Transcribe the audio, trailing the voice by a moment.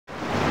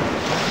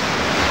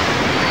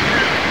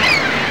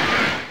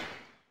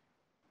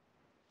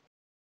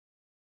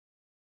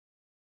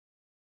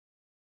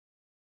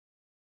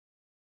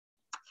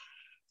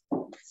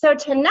So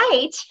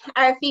tonight,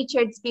 our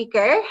featured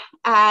speaker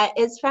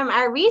is from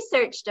our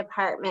research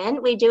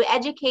department. We do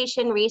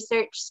education,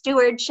 research,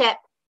 stewardship,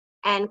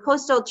 and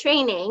coastal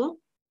training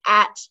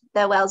at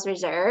the Wells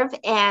Reserve.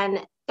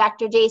 And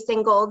Dr.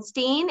 Jason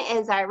Goldstein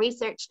is our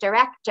research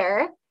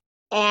director,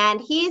 and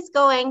he's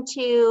going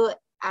to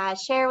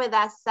share with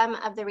us some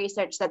of the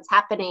research that's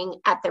happening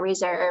at the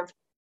reserve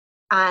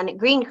on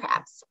green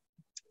crabs.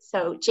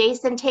 So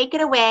Jason, take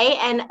it away.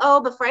 And oh,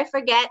 before I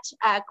forget,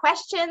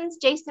 questions,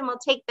 Jason will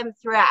take them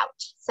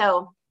throughout.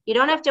 So you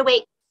don't have to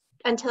wait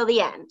until the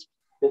end.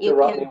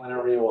 Interrupt me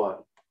whenever you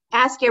want.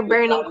 Ask your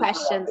burning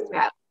questions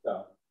throughout.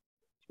 So,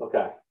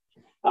 okay.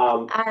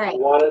 All right.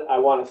 I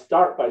want to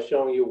start by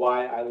showing you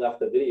why I left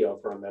the video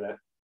for a minute.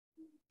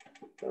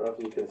 I don't know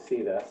if you can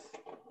see this.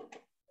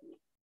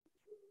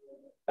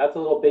 That's a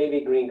little baby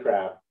green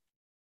crab,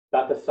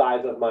 about the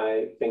size of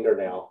my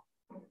fingernail.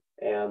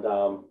 And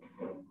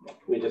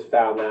we just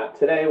found that.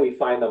 Today we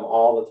find them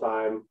all the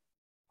time.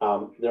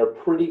 They're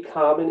pretty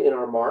common in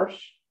our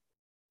marsh.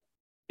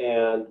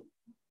 And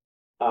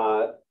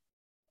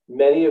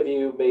many of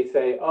you may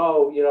say,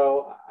 oh, you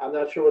know, I'm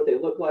not sure what they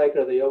look like.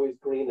 Are they always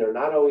green? They're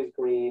not always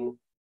green.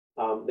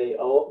 But they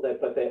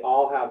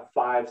all have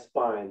 5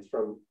 spines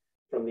from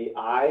the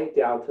eye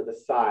down to the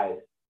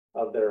side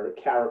of their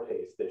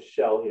carapace, this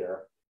shell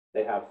here.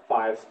 They have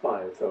 5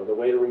 spines. So the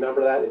way to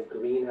remember that is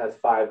green has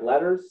 5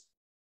 letters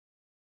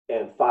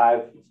and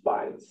 5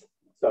 spines.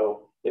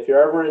 So if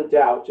you're ever in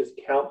doubt, just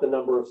count the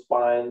number of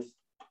spines,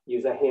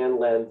 use a hand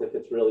lens if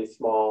it's really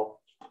small.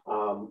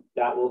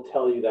 That will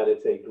tell you that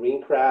it's a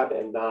green crab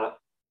and not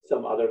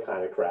some other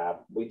kind of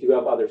crab. We do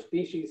have other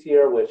species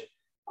here, which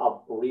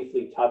I'll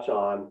briefly touch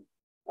on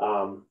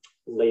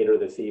later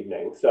this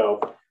evening. So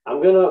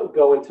I'm gonna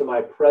go into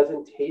my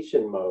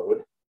presentation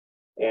mode,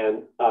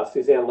 and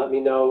Suzanne, let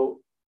me know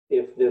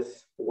if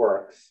this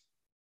works.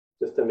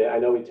 Just a minute, I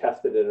know we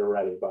tested it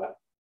already, but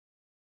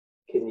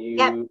can you?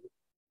 Yep,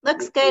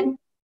 looks good.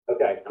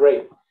 Okay,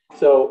 great.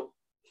 So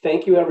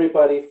thank you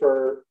everybody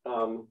for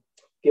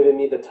giving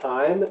me the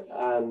time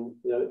and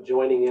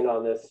joining in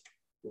on this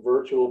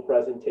virtual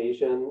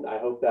presentation. I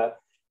hope that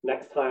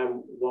next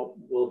time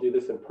we'll do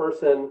this in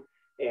person,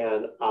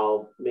 and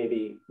I'll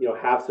maybe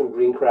have some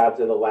green crabs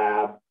in the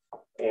lab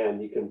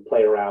and you can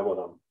play around with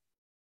them.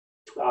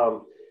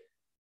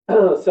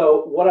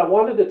 So what I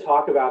wanted to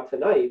talk about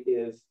tonight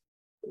is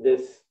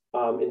this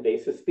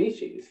invasive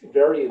species,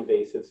 very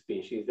invasive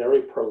species,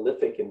 very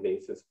prolific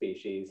invasive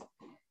species.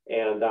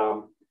 And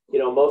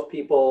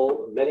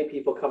many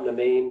people come to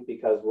Maine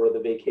because we're the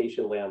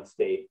Vacationland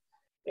state.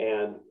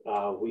 And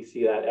we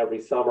see that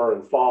every summer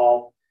and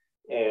fall.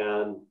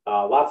 And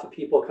lots of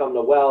people come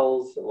to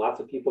Wells and lots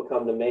of people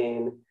come to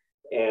Maine.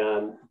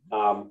 And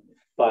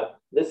but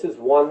this is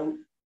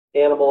one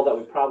animal that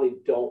we probably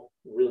don't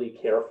really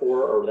care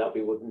for, or that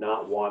we would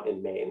not want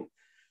in Maine.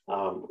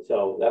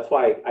 So that's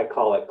why I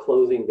call it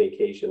closing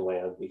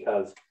Vacationland,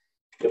 because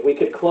if we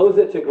could close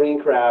it to green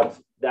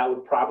crabs, that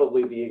would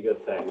probably be a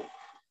good thing.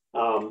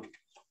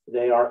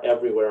 They are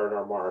everywhere in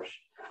our marsh.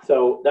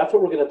 So that's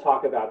what we're going to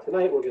talk about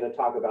tonight. We're going to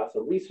talk about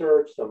some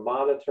research, some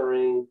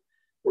monitoring.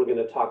 We're going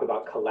to talk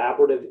about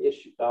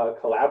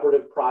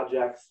collaborative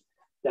projects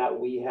that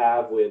we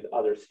have with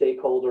other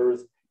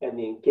stakeholders and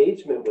the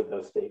engagement with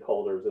those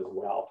stakeholders as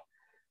well.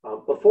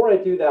 Before I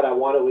do that, I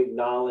want to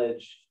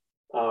acknowledge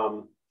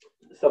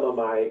some of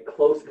my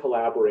close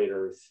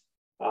collaborators,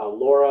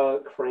 Laura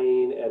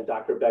Crane and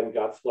Dr. Ben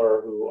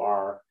Gutzler, who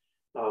are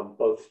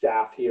both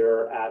staff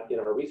here in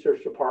our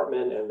research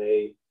department, and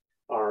they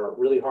are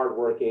really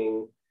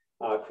hardworking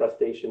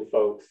crustacean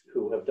folks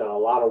who have done a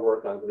lot of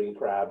work on green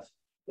crabs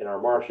in our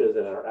marshes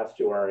and in our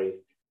estuary.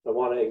 So I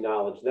want to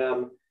acknowledge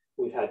them.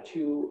 We've had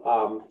 2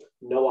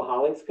 Noah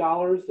Holling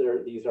scholars.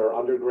 These are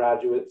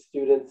undergraduate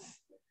students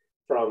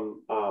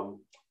from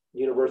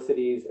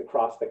universities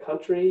across the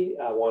country.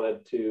 I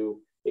wanted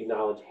to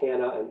acknowledge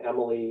Hannah and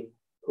Emily,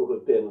 who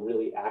have been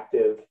really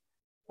active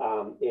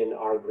in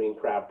our green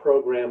crab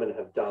program and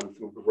have done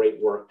some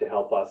great work to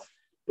help us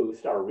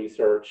boost our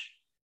research.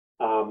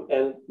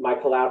 And my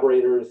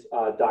collaborators,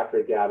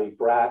 Dr. Gabby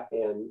Bratt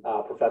and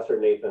Professor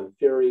Nathan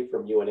Fury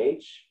from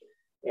UNH,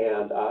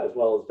 and as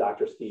well as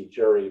Dr. Steve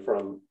Jury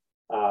from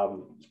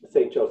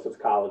St. Joseph's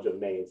College of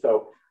Maine.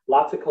 So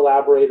lots of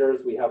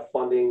collaborators. We have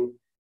funding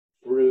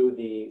through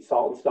the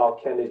Saltonstall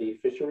Kennedy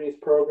Fisheries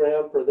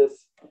Program for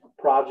this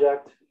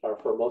project, or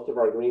for most of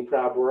our green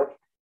crab work.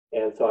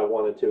 And so I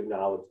wanted to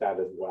acknowledge that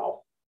as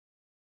well.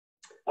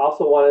 I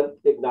also wanted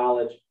to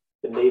acknowledge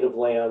the native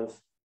lands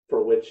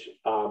for which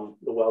the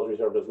Wells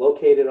Reserve is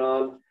located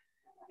on,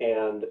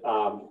 and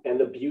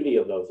the beauty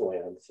of those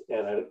lands.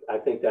 And I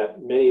think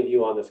that many of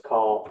you on this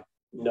call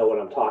know what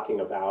I'm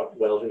talking about.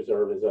 Wells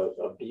Reserve is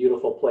a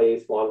beautiful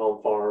place,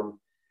 Longholm Farm,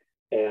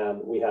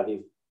 and we have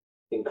these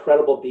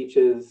incredible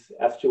beaches,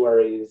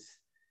 estuaries,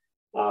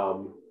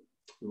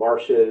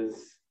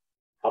 marshes,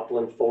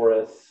 upland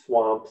forests,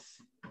 swamps.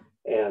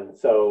 And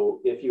so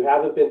if you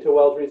haven't been to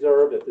Wells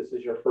Reserve, if this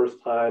is your first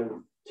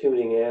time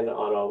tuning in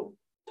on a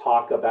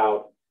talk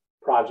about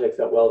projects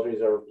at Wells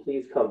Reserve,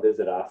 please come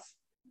visit us.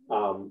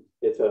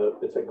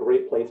 It's a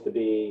great place to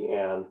be,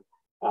 and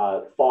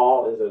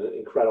fall is an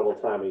incredible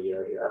time of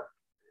year here.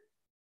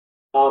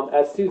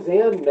 As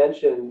Suzanne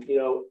mentioned, you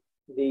know,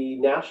 the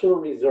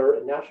National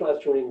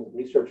Estuarine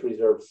Research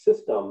Reserve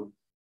System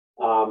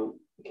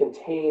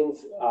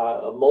contains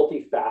a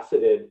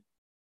multifaceted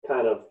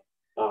kind of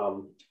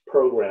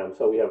program.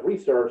 So we have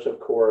research, of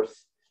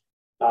course.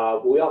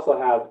 We also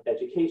have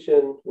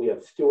education, we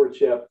have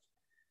stewardship,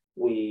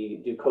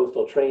 we do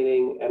coastal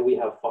training, and we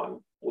have fun.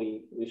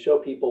 We show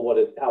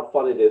people how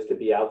fun it is to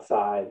be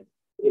outside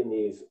in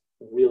these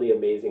really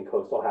amazing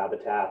coastal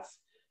habitats.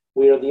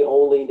 We are the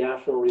only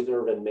national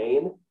reserve in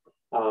Maine.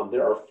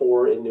 There are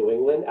 4 in New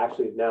England.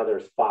 Actually, now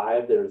there's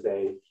 5. There's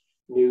a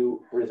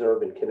new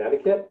reserve in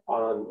Connecticut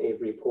on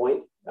Avery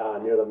Point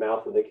near the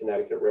mouth of the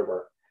Connecticut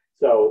River.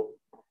 So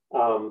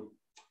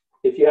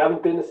if you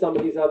haven't been to some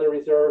of these other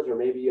reserves, or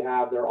maybe you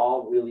have, they're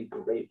all really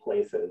great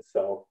places.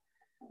 So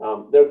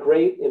they're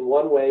great in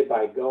one way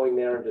by going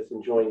there and just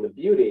enjoying the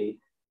beauty.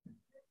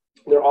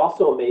 They're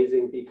also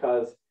amazing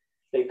because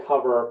they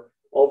cover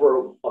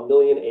over 1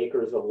 million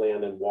acres of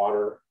land and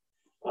water.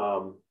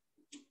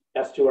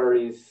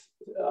 Estuaries,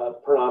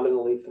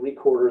 predominantly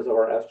 3/4 of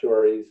our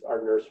estuaries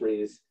are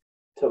nurseries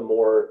to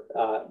more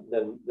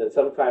than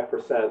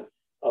 75%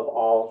 of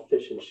all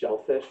fish and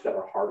shellfish that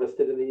are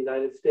harvested in the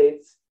United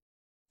States.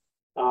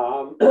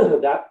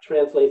 That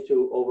translates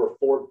to over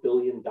 $4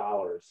 billion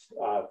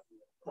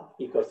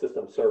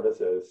ecosystem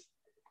services,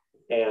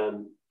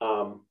 and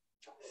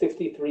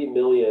 63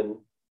 million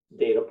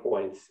data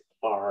points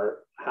are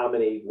how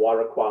many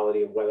water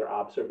quality and weather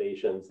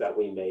observations that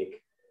we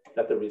make,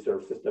 that the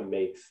reserve system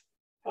makes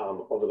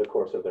over the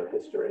course of their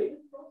history.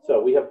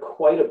 So we have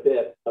quite a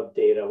bit of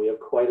data, we have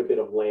quite a bit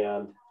of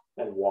land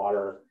and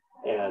water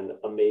and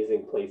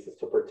amazing places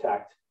to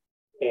protect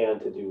and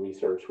to do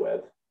research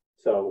with.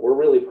 So we're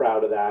really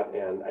proud of that,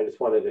 and I just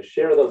wanted to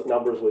share those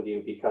numbers with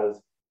you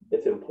because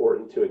it's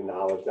important to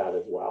acknowledge that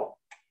as well.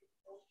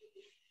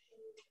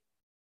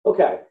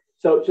 Okay,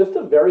 so just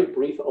a very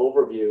brief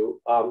overview.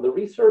 The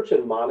research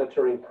and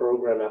monitoring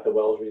program at the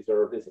Wells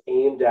Reserve is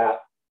aimed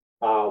at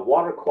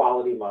water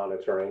quality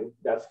monitoring.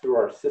 That's through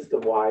our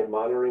system-wide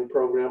monitoring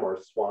program, or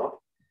SWAMP.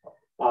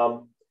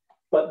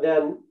 But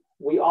then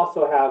we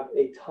also have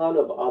a ton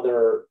of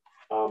other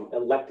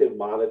elective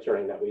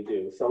monitoring that we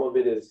do. Some of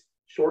it is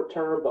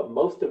short-term, but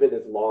most of it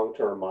is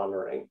long-term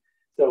monitoring.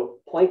 So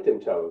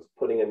plankton tows,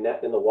 putting a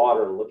net in the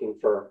water and looking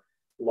for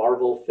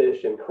larval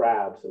fish and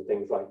crabs and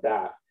things like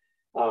that.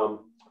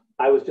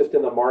 I was just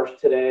in the marsh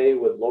today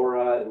with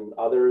Laura and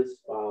others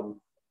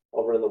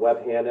over in the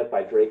Webb Hannet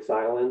by Drake's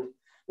Island.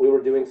 We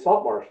were doing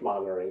salt marsh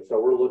monitoring. So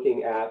we're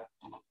looking at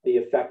the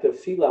effect of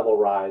sea level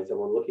rise, and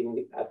we're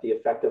looking at the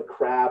effect of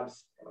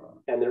crabs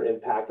and their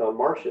impact on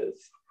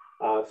marshes.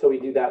 So we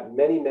do that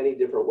many, many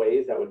different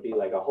ways. That would be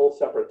like a whole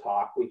separate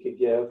talk we could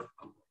give.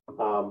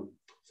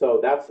 So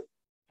that's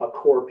a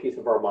core piece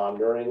of our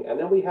monitoring. And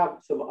then we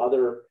have some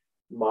other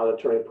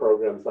monitoring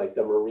programs like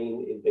the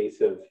marine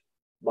invasive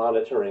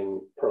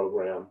monitoring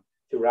program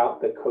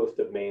throughout the coast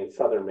of Maine,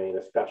 southern Maine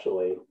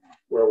especially,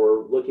 where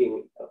we're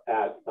looking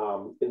at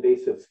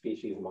invasive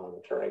species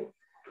monitoring.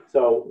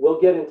 So we'll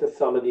get into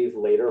some of these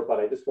later, but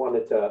I just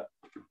wanted to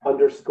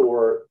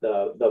underscore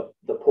the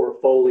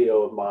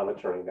portfolio of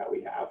monitoring that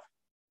we have.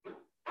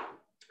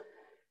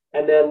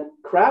 And then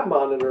crab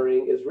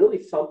monitoring is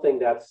really something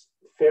that's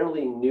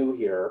fairly new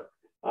here.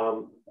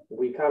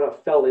 We kind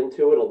of fell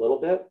into it a little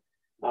bit.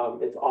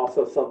 It's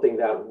also something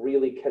that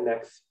really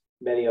connects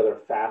many other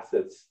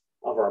facets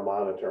of our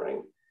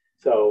monitoring.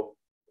 So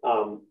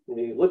when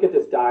you look at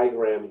this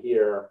diagram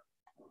here,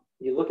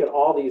 you look at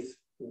all these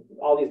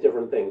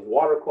different things: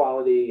 water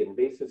quality,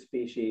 invasive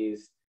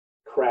species,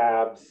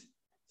 crabs,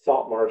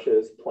 salt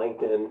marshes,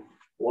 plankton.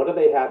 What do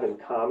they have in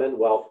common?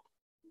 Well,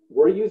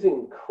 we're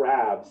using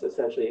crabs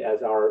essentially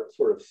as our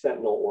sort of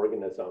sentinel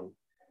organism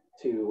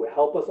to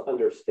help us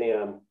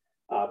understand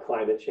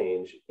climate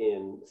change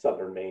in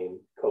southern Maine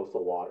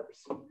coastal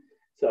waters.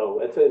 So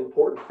it's an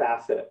important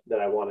facet that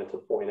I wanted to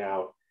point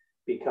out,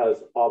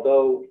 because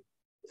although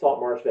salt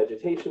marsh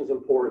vegetation is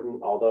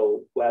important,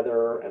 although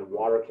weather and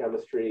water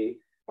chemistry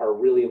are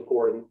really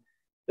important,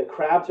 the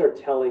crabs are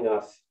telling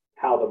us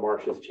how the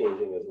marsh is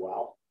changing as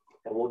well.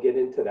 And we'll get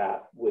into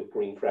that with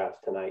green crabs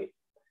tonight.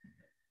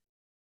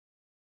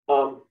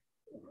 I'm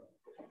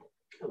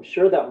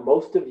sure that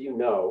most of you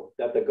know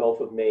that the Gulf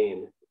of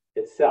Maine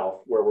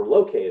itself, where we're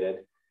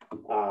located,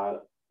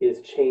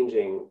 is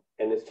changing,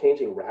 and is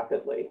changing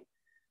rapidly.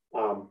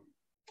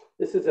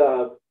 This is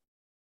a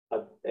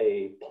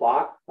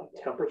plot of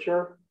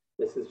temperature.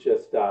 This is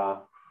just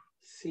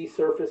sea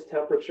surface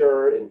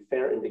temperature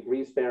in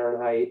degrees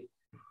Fahrenheit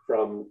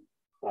from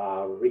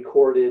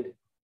recorded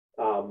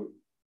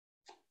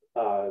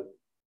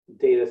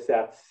data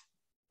sets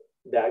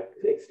that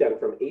extend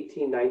from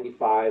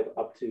 1895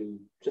 up to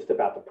just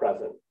about the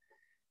present.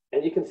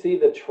 And you can see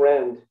the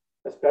trend,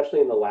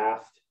 especially in the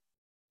last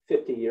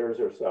 50 years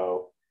or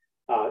so,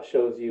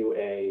 shows you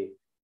a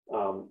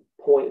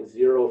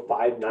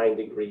 0.059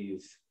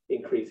 degrees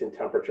increase in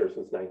temperature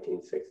since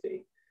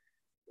 1960.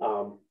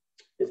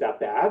 Is that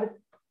bad?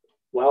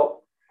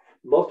 Well,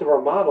 most of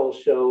our models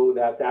show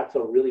that that's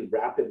a really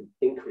rapid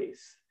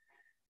increase.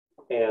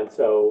 And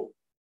so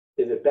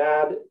is it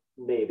bad?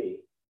 Maybe.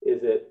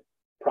 Is it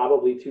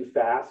probably too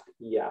fast?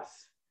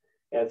 Yes.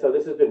 And so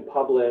this has been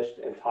published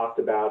and talked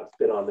about. It's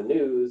been on the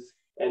news,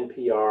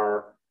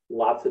 NPR,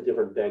 lots of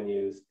different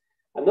venues.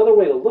 Another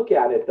way to look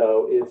at it,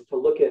 though, is to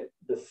look at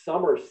the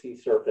summer sea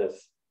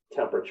surface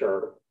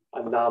temperature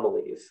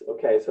anomalies.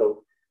 Okay,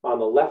 so on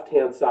the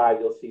left-hand side,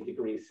 you'll see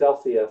degrees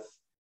Celsius.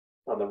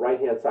 On the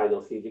right-hand side,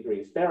 you'll see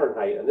degrees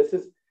Fahrenheit. And this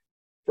is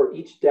for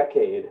each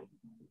decade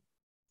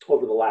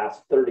over the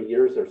last 30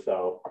 years or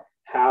so,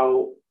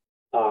 how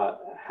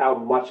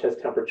much has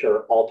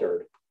temperature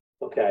altered.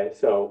 Okay,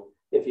 so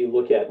if you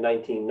look at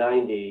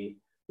 1990,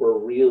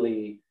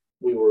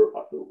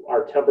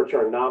 our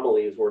temperature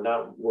anomalies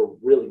were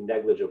really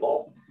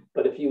negligible.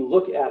 But if you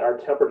look at our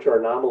temperature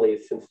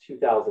anomalies since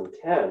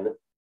 2010,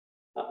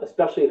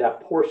 especially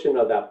that portion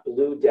of that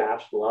blue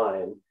dashed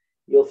line,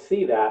 you'll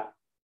see that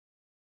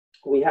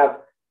we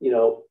have,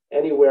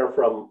 anywhere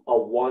from a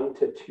 1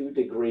 to 2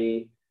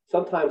 degree,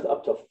 sometimes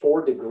up to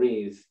 4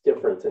 degrees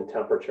difference in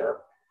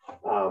temperature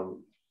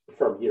from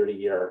year to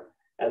year.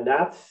 And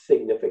that's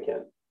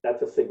significant.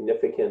 That's a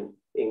significant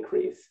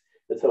increase.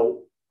 And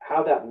so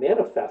how that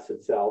manifests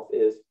itself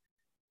is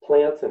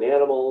plants and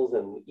animals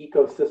and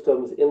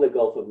ecosystems in the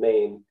Gulf of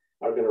Maine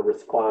are going to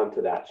respond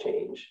to that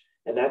change.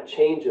 And that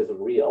change is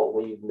real.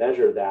 We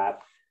measure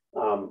that.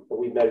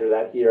 We measure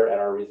that here at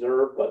our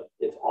reserve, but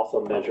it's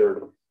also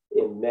measured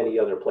in many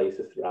other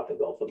places throughout the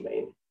Gulf of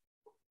Maine.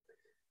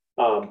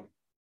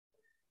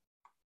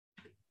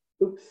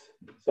 Oops,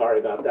 sorry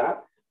about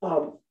that.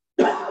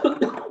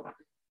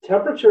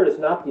 Temperature is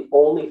not the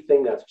only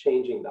thing that's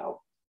changing,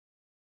 though.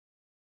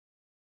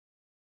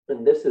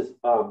 And this is,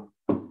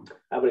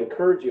 I would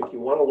encourage you, if you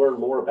want to learn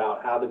more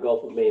about how the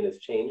Gulf of Maine is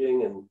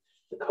changing and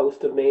the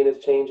coast of Maine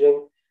is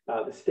changing,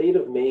 the State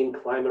of Maine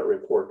Climate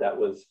Report that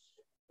was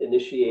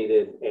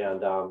initiated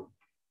and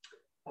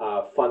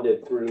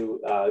funded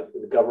through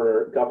the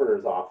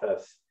governor's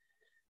office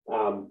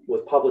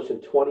was published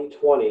in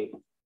 2020.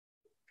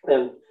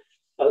 And,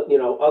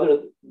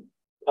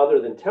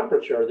 other than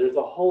temperature, there's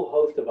a whole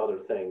host of other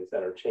things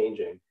that are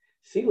changing.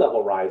 Sea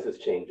level rise is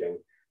changing.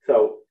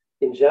 So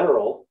in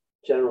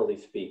generally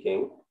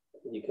speaking,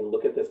 you can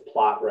look at this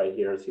plot right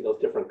here and see those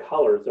different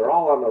colors. They're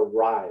all on the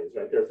rise,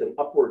 right? There's an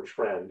upward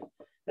trend,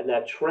 and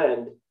that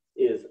trend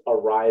is a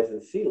rise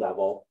in sea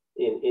level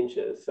in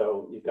inches.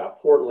 So you've got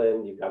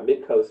Portland, you've got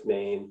mid-coast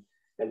Maine,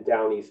 and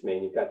down east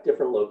Maine. You've got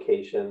different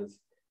locations.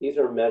 These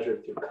are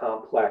measured through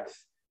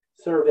complex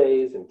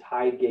surveys and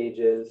tide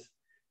gauges.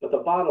 But the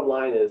bottom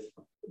line is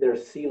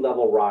there's sea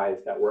level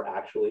rise that we're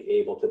actually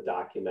able to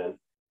document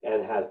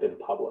and has been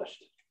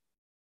published.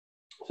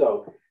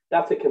 So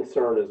that's a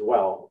concern as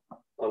well,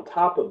 on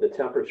top of the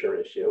temperature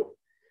issue.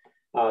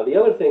 The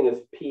other thing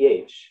is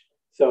pH.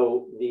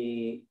 So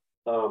the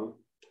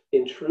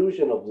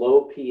intrusion of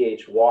low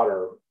pH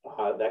water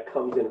that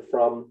comes in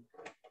from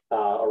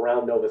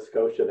around Nova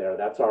Scotia there,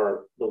 that's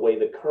the way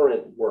the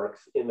current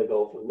works in the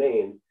Gulf of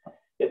Maine.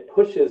 It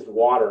pushes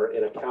water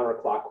in a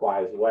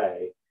counterclockwise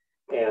way.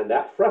 And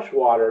that fresh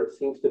water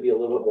seems to be a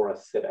little bit more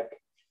acidic.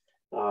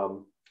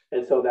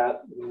 And so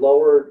that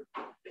lower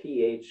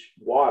pH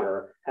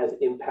water has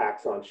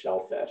impacts on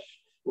shellfish,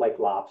 like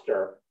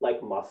lobster,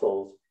 like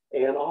mussels,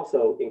 and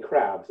also in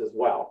crabs as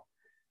well.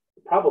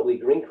 Probably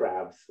green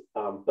crabs,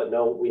 but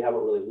no, we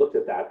haven't really looked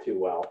at that too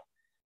well.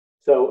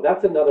 So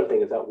that's another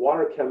thing, is that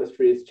water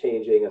chemistry is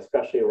changing,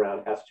 especially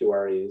around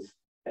estuaries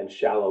and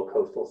shallow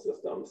coastal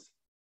systems.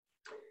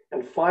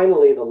 And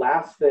finally, the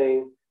last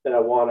thing that I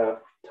want to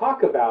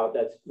talk about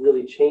that's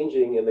really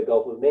changing in the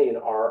Gulf of Maine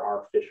are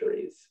our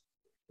fisheries.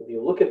 If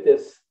you look at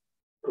this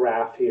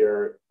graph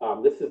here,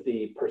 this is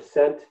the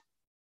percent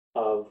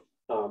of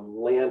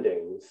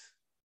landings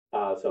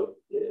throughout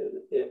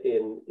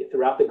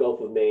the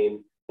Gulf of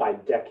Maine by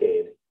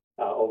decade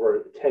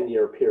over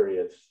 10-year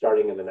periods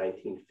starting in the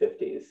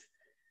 1950s.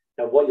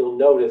 And what you'll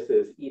notice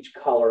is each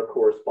color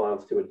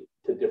corresponds to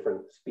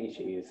different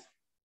species.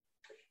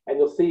 And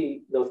you'll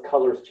see those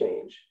colors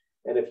change.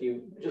 And if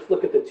you just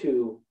look at the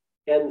two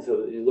ends of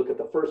it, you look at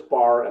the first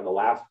bar and the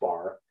last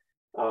bar,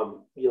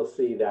 you'll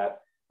see that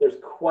there's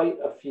quite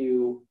a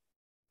few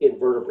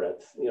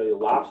invertebrates. Your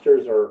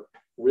lobsters are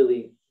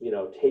really,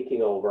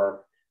 taking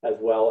over, as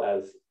well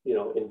as,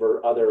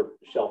 other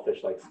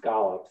shellfish like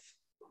scallops.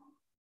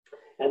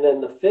 And then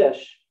the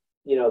fish,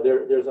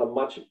 there's a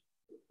much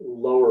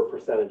lower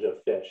percentage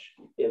of fish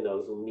in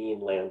those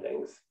mean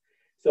landings.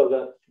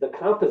 So the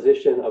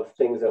composition of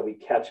things that we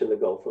catch in the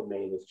Gulf of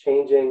Maine is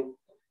changing.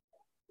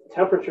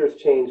 Temperature is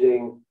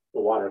changing. The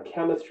water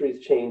chemistry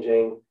is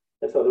changing.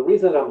 And so the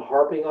reason I'm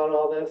harping on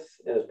all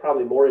this, and it's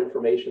probably more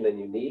information than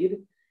you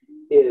need,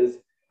 is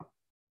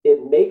it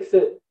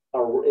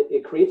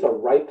creates a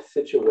ripe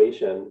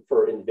situation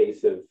for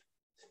invasive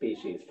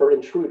species, for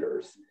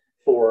intruders,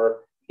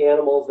 for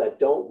animals that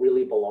don't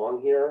really belong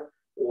here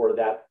or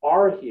that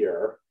are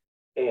here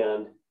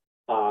and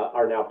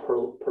are now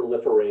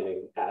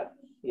proliferating at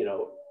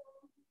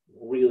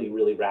really,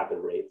 really rapid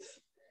rates.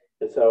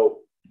 And so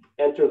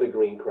enter the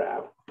green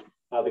crab.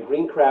 The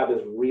green crab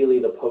is really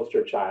the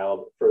poster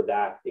child for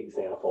that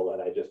example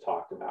that I just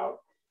talked about.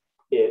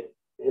 It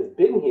has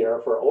been here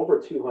for over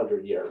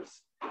 200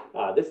 years.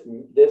 This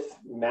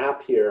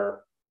map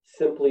here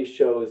simply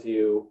shows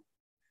you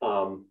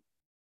the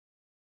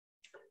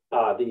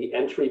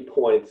entry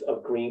points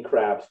of green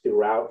crabs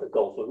throughout the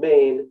Gulf of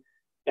Maine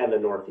and the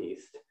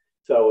Northeast.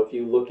 So if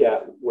you look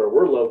at where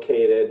we're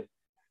located,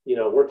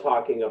 we're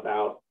talking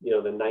about, the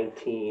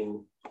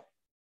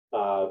 1930s,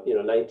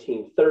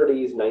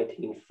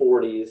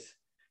 1940s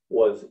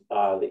was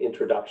the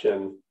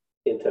introduction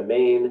into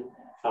Maine,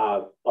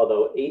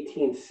 although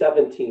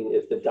 1817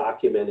 is the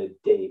documented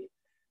date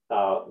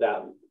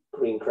that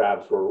green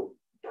crabs were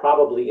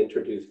probably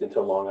introduced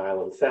into Long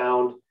Island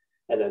Sound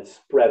and then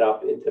spread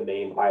up into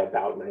Maine by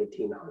about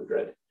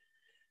 1900.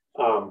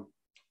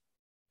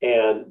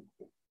 And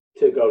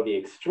to go the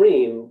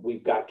extreme,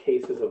 we've got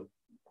cases of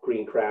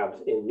green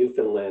crabs in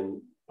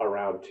Newfoundland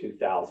around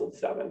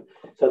 2007.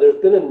 So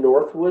there's been a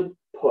northward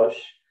push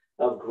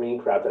of green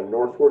crabs, a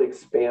northward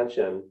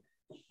expansion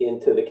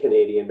into the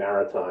Canadian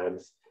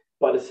Maritimes.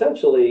 But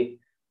essentially,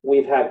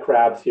 we've had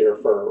crabs here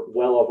for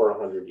well over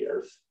 100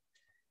 years.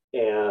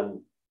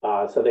 And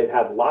so they've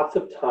had lots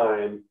of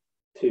time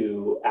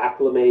to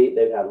acclimate.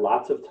 They've had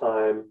lots of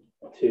time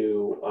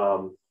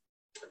to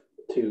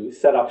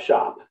set up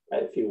shop,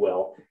 if you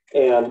will.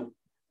 And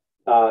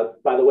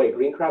by the way,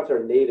 green crabs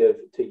are native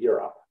to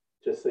Europe,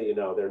 just so you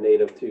know. They're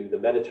native to the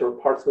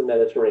parts of the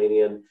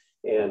Mediterranean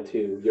and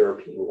to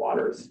European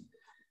waters.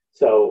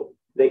 So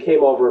they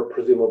came over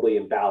presumably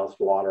in ballast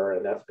water,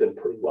 and that's been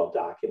pretty well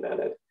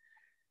documented.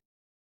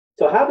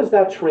 So how does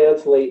that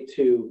translate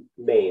to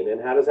Maine, and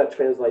how does that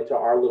translate to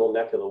our little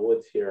neck of the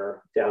woods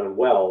here down in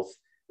Wells?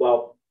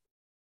 Well,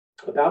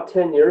 about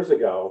 10 years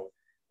ago,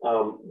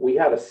 we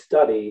had a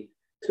study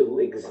to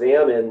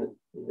examine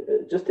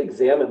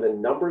the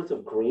numbers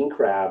of green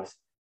crabs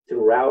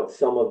throughout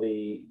some of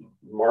the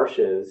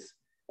marshes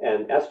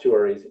and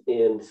estuaries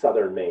in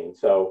southern Maine.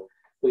 So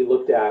we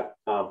looked at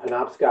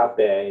Penobscot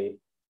Bay,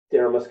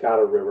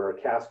 Daramuscata River,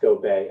 Casco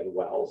Bay, and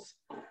Wells.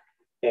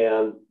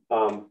 And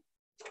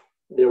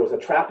there was a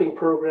trapping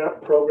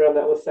program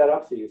that was set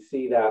up. So you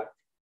see that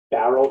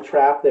barrel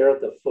trap there at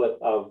the foot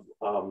of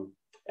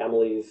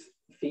Emily's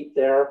feet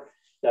there.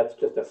 That's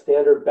just a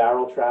standard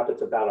barrel trap.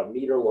 It's about 1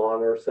 meter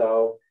long or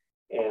so.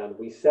 And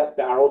we set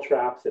barrel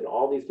traps in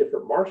all these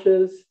different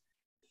marshes,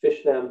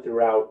 fish them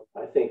throughout,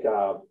 I think,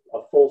 a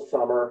full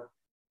summer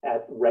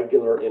at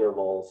regular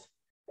intervals,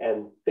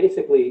 and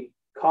basically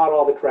caught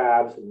all the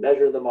crabs,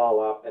 measured them all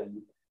up,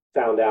 and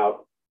found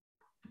out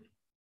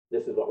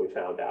this is what we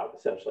found out,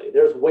 essentially.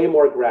 There's way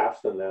more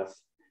graphs than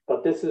this,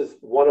 but this is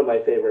one of my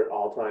favorite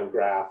all-time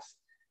graphs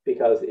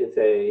because it's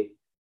a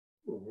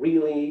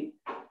really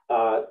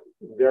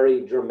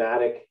very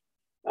dramatic,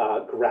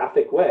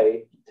 graphic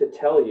way to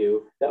tell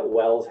you that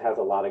Wells has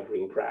a lot of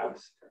green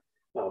crabs.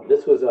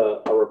 This was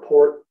a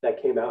report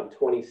that came out in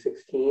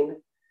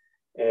 2016.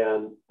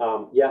 And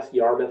yes,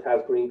 Yarmouth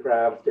has green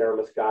crabs,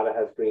 Daramuscata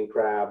has green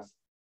crabs.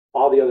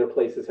 All the other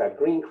places had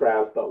green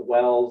crabs, but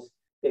Wells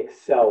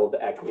excelled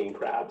at green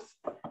crabs.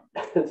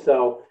 And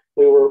so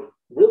we were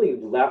really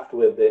left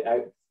with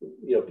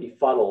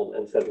befuddled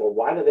and said, well,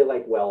 why do they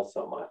like Wells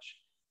so much?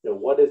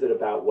 What is it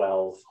about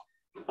Wells?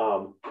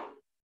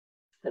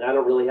 And I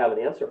don't really have an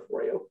answer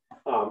for you,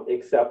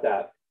 except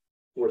that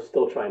we're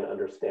still trying to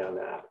understand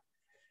that.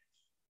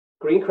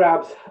 Green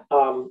crabs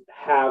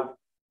have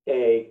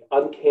an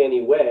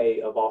uncanny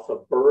way of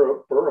also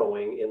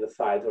burrowing in the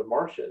sides of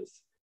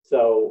marshes.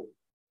 So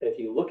if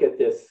you look at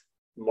this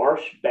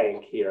marsh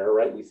bank here,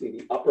 right, you see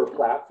the upper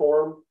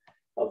platform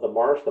of the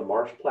marsh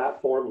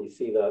platform, you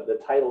see the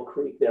tidal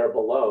creek there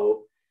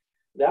below.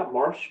 That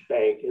marsh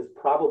bank has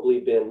probably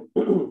been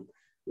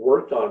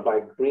worked on by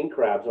green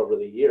crabs over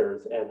the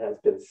years and has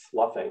been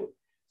sloughing.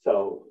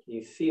 So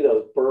you see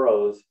those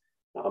burrows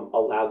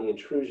allow the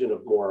intrusion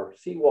of more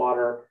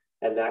seawater,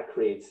 and that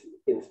creates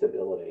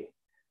instability.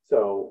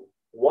 So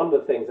one of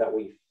the things that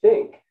we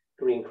think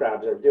green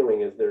crabs are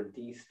doing is they're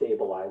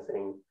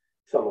destabilizing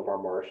some of our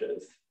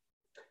marshes.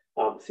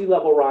 Sea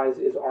level rise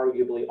is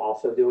arguably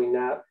also doing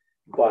that,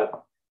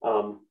 but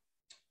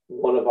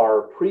one of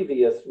our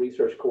previous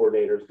research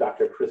coordinators,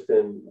 Dr.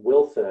 Kristen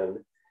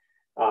Wilson,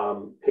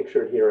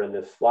 pictured here in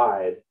this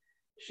slide,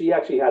 she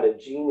actually had a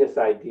genius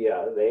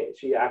idea.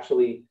 She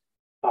actually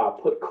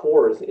put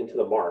cores into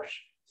the marsh.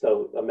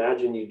 So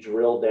imagine you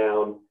drill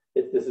down,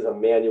 this is a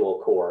manual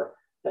core,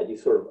 that you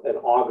an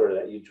auger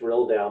that you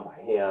drill down by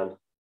hand,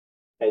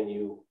 and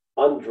you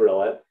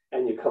undrill it,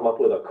 and you come up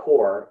with a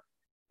core,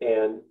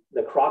 and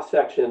the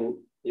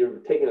cross-section, you're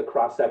taking a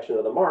cross-section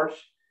of the marsh,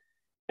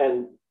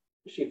 and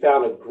she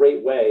found a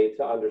great way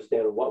to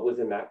understand what was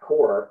in that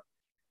core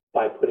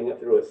by putting it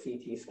through a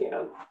CT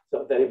scan.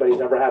 So if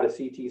anybody's ever had a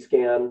CT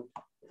scan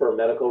for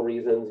medical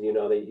reasons, you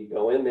know that you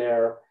go in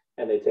there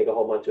and they take a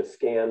whole bunch of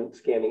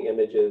scanning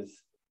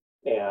images,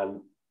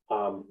 and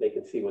they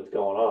can see what's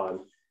going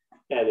on.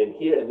 And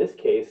in this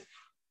case,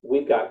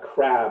 we've got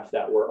crabs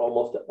that were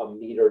almost a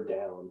meter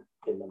down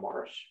in the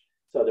marsh.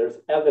 So there's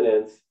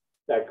evidence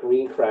that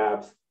green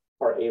crabs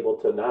are able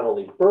to not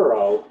only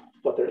burrow,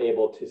 but they're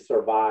able to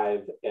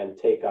survive and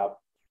take up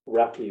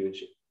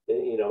refuge,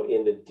 you know,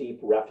 in the deep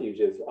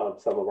refuges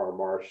of some of our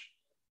marsh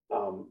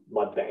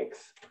mud banks,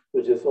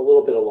 which is a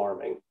little bit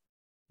alarming.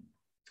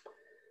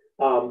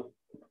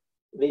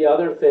 The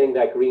other thing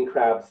that green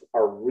crabs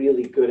are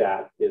really good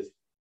at is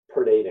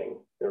predating.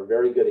 They're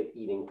very good at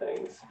eating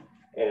things.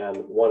 And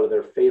one of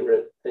their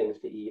favorite things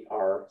to eat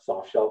are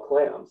soft shell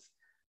clams.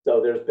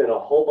 So there's been a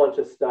whole bunch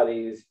of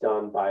studies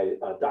done by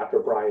Dr.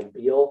 Brian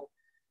Beal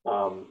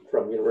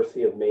from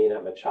University of Maine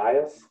at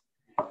Machias.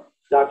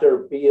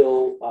 Dr.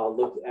 Beal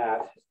looked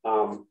at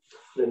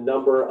the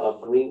number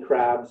of green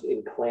crabs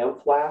in clam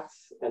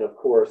flats. And of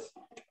course,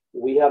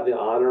 we have the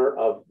honor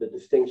of the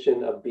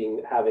distinction of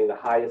having the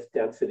highest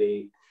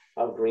density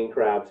of green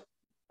crabs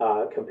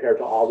compared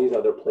to all these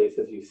other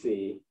places you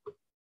see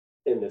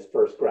in this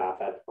first graph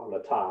on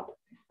the top.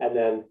 And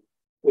then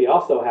we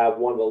also have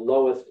one of the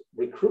lowest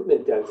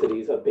recruitment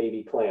densities of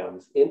baby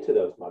clams into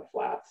those mud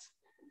flats.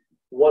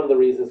 One of the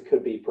reasons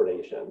could be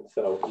predation.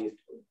 So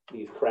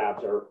these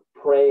crabs are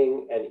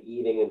preying and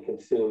eating and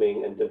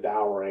consuming and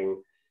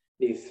devouring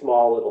these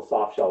small little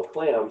soft shell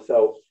clams.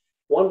 So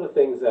one of the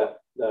things that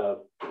the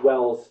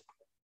wells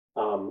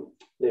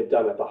they've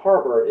done at the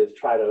harbor is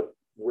try to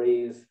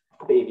raise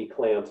baby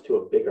clams to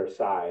a bigger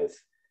size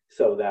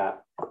so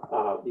that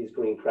these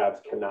green crabs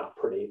cannot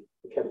predate,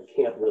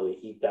 can't really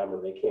eat them,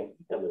 or they can't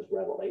eat them as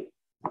readily.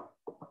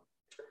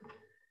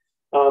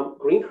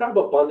 Green crab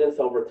abundance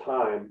over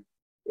time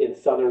in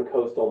southern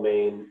coastal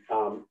Maine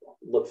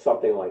looks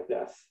something like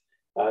this.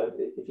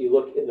 If you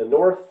look in the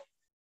north,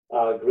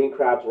 green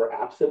crabs were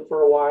absent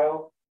for a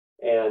while,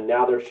 and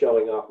now they're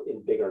showing up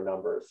in bigger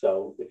numbers.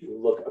 So if you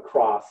look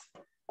across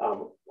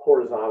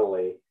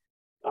horizontally,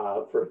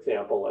 for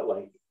example, at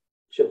like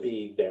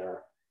Chabib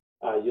there,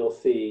 you'll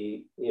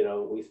see, you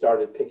know, we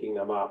started picking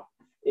them up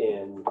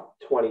in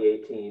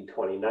 2018,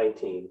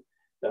 2019.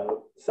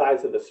 The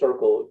size of the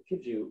circle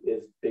gives you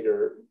is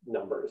bigger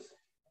numbers.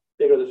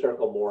 Bigger the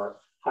circle, more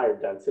higher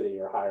density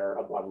or higher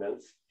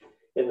abundance.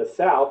 In the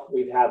south,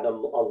 we've had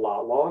them a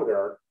lot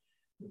longer,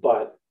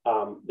 but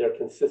they're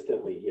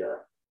consistently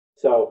here.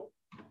 So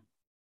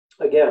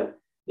again,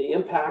 the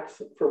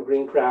impacts from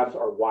green crabs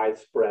are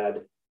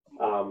widespread.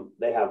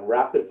 They have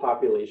rapid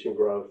population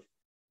growth.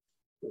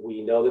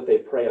 We know that they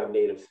prey on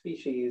native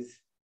species.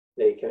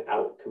 They can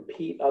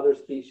outcompete other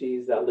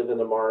species that live in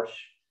the marsh.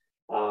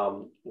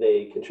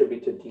 They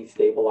contribute to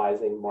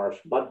destabilizing marsh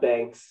mud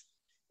banks.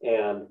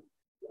 And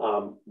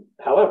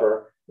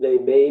however, we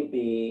may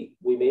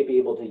be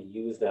able to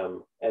use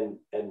them and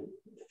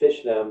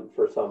fish them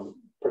for some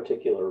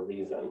particular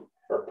reason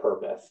or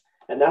purpose.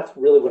 And that's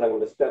really what I'm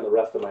going to spend the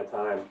rest of my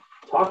time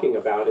talking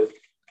about, is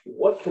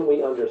what can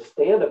we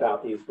understand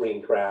about these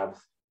green crabs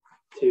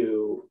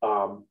to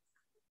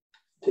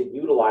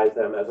utilize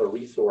them as a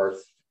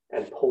resource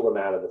and pull them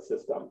out of the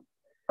system.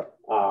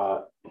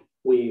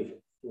 We've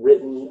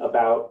written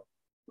about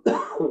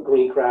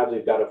green crabs.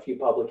 We've got a few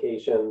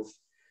publications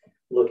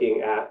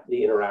looking at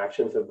the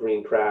interactions of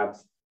green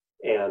crabs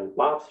and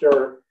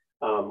lobster.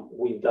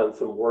 We've done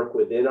some work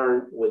within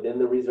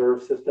the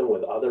reserve system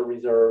with other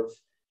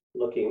reserves,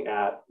 looking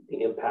at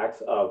the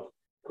impacts of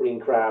green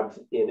crabs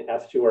in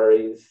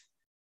estuaries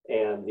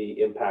and the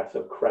impacts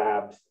of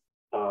crabs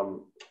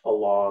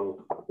along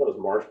those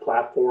marsh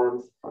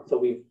platforms. So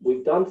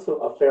we've done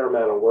a fair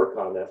amount of work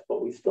on this,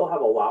 but we still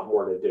have a lot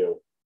more to do.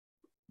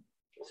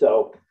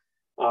 So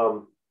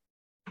does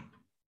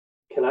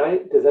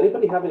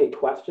anybody have any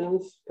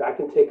questions? I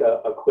can take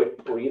a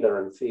quick breather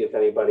and see if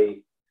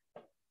anybody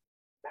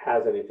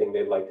has anything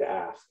they'd like to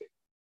ask.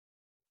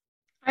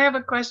 I have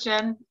a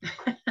question.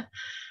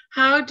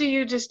 How do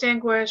you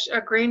distinguish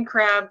a green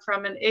crab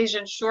from an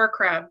Asian shore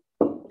crab?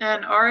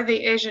 And are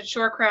the Asian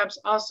shore crabs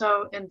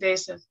also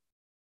invasive?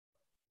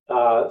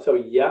 So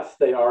yes,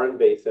 they are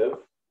invasive.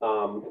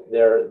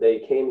 They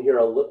came here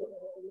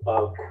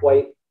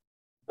quite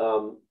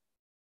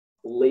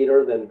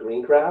later than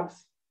green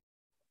crabs.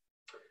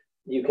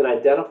 You can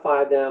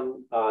identify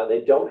them.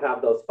 They don't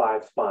have those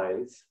 5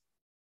 spines.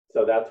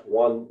 So that's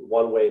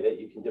one way that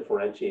you can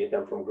differentiate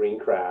them from green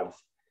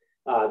crabs.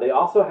 They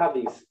also have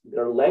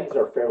their legs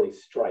are fairly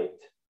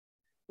striped,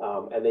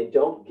 and they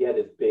don't get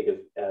as big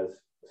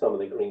as some of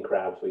the green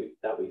crabs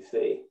that we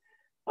see.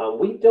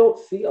 We don't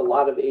see a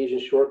lot of Asian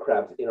shore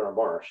crabs in our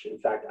marsh. In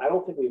fact, I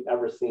don't think we've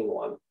ever seen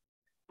one.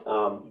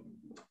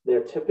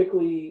 They're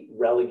typically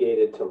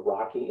relegated to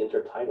rocky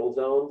intertidal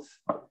zones.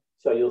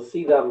 So you'll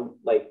see them,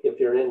 like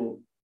if you're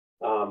in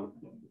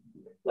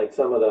like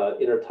some of the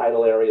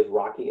intertidal areas,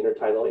 rocky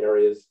intertidal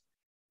areas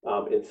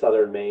in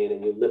southern Maine,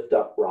 and you lift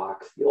up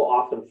rocks, you'll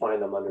often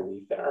find them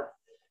underneath there.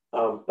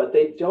 But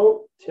they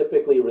don't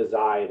typically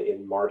reside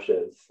in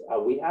marshes.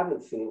 We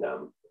haven't seen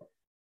them.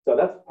 So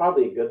that's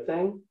probably a good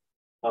thing.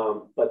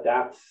 But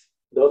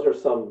those are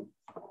some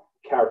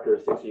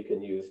characteristics you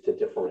can use to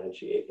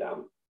differentiate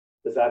them.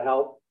 Does that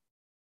help?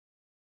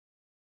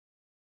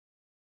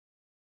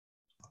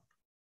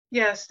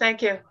 Yes,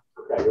 thank you.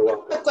 Okay, you're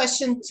welcome. A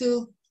question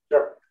too.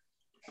 Sure.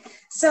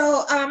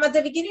 So at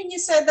the beginning, you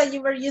said that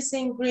you were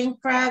using green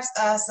crabs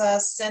as a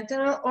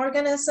sentinel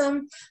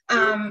organism.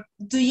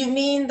 Do you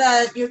mean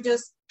that you're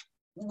just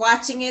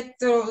watching it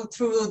through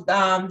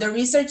the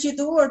research you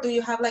do, or do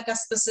you have like a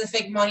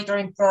specific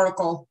monitoring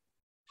protocol?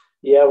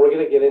 Yeah, we're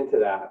going to get into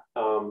that.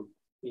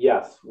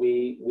 Yes,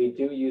 we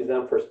do use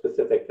them for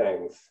specific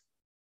things.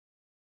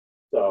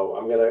 So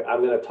I'm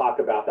gonna talk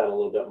about that a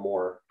little bit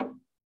more.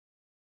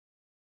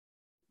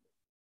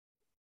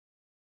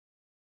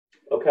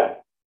 Okay.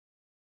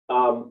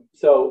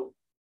 So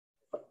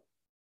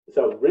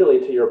really,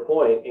 to your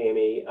point,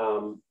 Amy,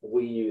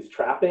 we use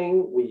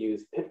trapping, we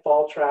use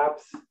pitfall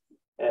traps,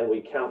 and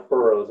we count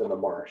burrows in the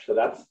marsh. So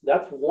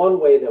that's one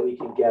way that we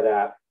can get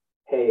at,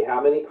 hey,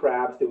 how many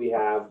crabs do we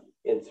have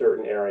in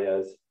certain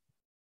areas?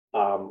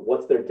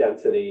 What's their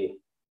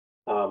density?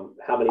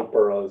 How many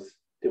burrows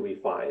do we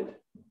find?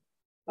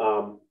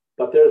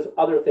 But there's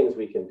other things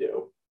we can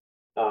do.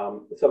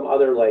 Some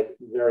other like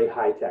very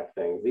high-tech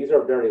things. These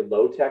are very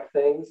low-tech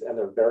things, and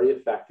they're very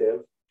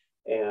effective.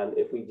 And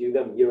if we do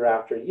them year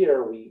after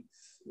year, we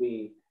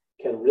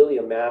can really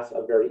amass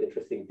a very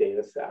interesting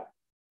data set.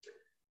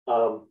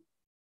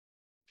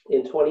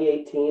 In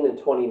 2018 and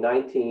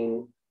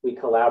 2019, we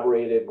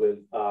collaborated with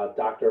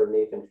Dr.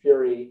 Nathan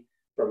Fury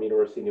from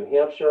University of New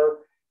Hampshire,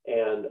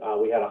 and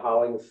we had a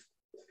Hollings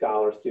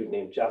Scholar student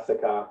named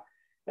Jessica,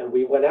 and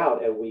we went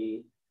out and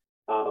we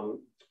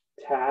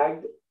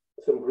tagged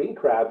some green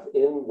crabs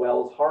in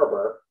Wells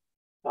Harbor,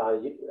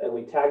 and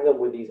we tagged them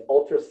with these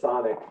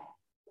ultrasonic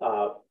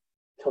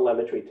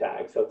telemetry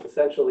tags. So it's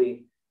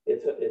essentially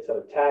it's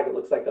a tag. It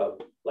looks like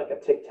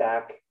a tic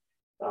tac.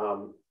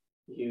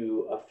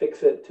 You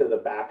affix it to the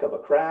back of a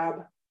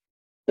crab,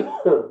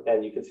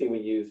 and you can see we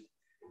used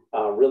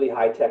really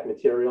high-tech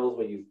materials.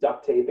 We used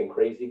duct tape and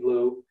crazy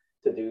glue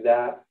to do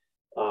that,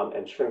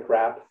 and shrink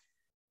wrap.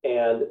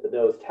 And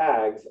those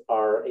tags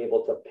are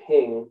able to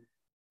ping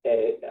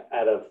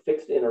at a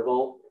fixed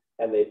interval,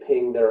 and they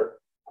ping their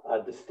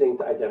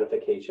distinct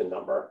identification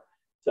number.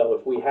 So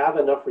if we have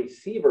enough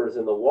receivers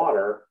in the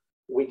water,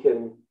 we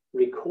can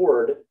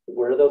record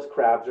where those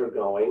crabs are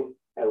going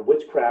and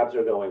which crabs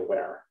are going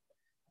where.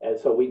 And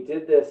so we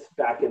did this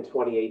back in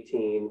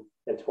 2018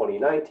 and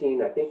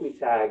 2019. I think we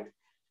tagged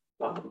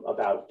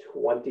about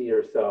 20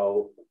 or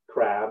so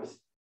crabs.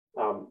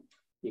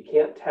 You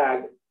can't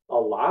tag a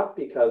lot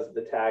because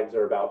the tags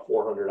are about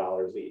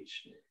 $400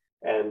 each,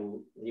 and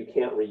you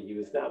can't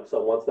reuse them.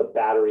 So once the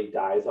battery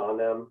dies on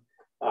them,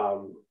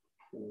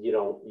 you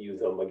don't use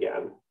them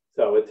again.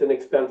 So it's an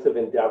expensive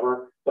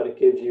endeavor, but it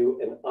gives you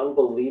an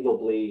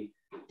unbelievably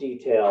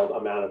detailed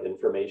amount of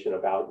information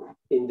about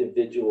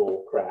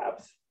individual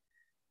crabs.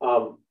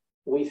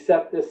 We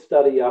set this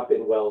study up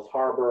in Wells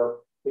Harbor.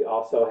 We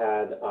also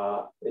had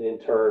an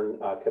intern,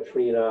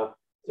 Katrina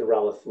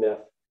Zarella-Smith,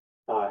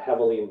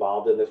 heavily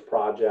involved in this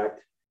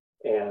project.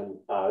 And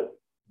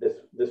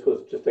this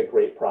was just a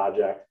great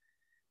project.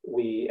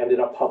 We ended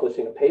up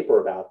publishing a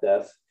paper about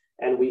this,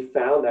 and we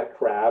found that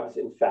crabs,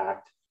 in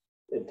fact,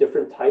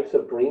 different types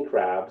of green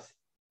crabs,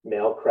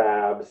 male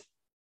crabs,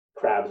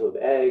 crabs with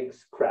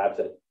eggs, crabs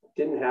that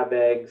didn't have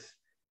eggs,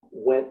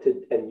 went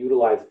to and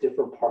utilized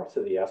different parts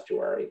of the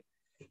estuary.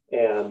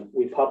 And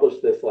we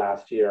published this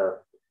last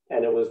year,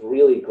 and it was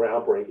really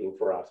groundbreaking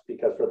for us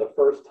because for the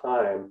first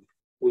time,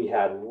 we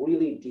had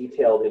really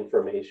detailed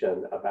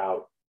information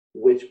about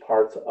which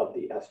parts of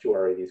the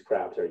estuary these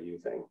crabs are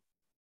using.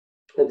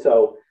 And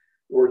so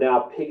we're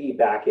now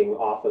piggybacking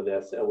off of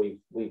this, and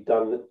we've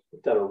done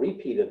a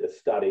repeat of this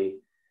study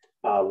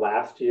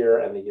last year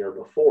and the year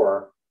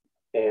before,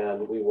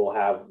 and we will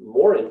have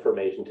more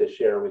information to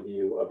share with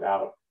you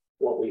about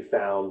what we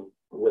found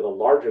with a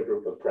larger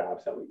group of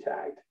crabs that we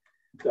tagged.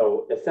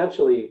 So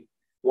essentially,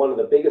 one of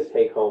the biggest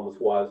take-homes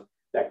was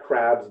that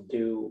crabs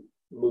do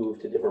move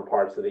to different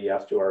parts of the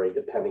estuary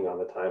depending on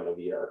the time of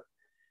year.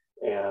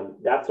 And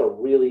that's a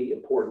really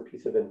important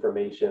piece of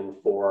information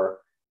for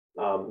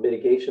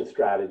mitigation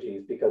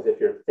strategies, because if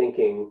you're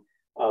thinking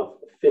of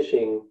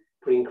fishing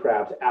green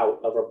crabs out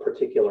of a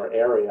particular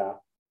area,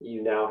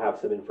 you now have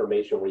some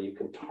information where you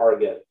can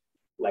target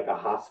like a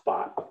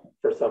hotspot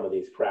for some of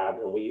these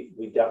crabs. And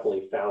we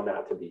definitely found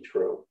that to be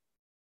true.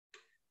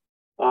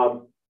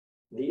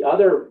 The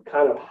other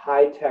kind of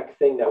high-tech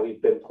thing that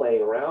we've been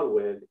playing around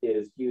with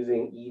is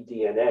using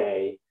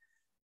eDNA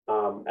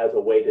as a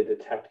way to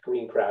detect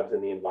green crabs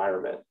in the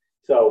environment.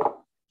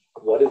 So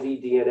what is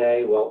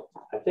eDNA? Well,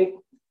 I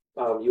think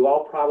you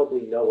all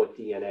probably know what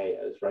DNA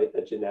is, right?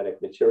 The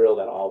genetic material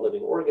that all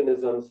living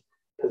organisms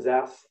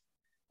possess.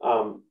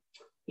 eDNA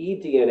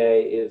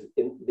is,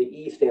 the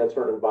E stands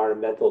for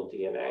environmental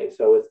DNA.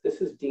 So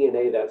this is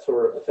DNA that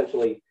sort of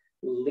essentially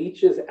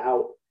leaches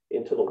out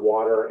into the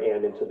water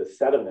and into the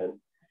sediment.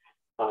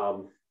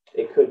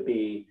 It could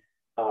be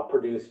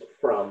produced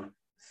from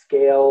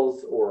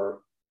scales or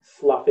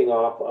sloughing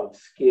off of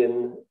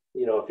skin,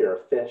 you know, if you're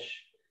a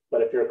fish.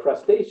 But if you're a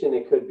crustacean,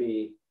 it could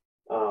be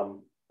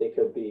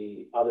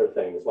other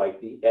things like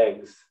the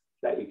eggs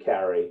that you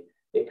carry.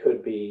 It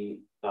could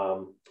be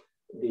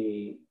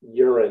the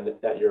urine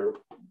that you're,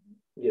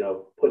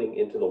 putting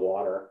into the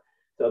water.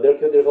 So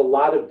there's a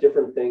lot of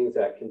different things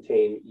that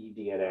contain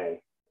eDNA.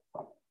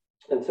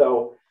 And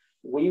so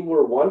we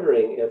were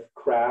wondering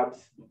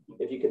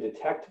if you could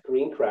detect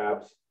green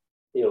crabs,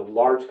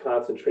 large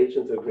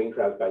concentrations of green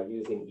crabs by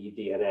using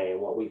eDNA.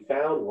 And what we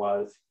found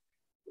was,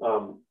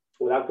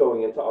 without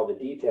going into all the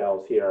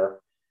details here,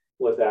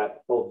 was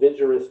that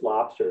ovigerous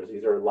lobsters,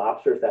 these are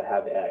lobsters that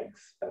have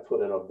eggs. That's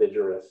what an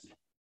ovigerous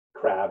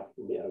crab,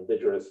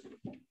 ovigerous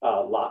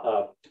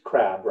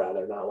crab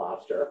rather, not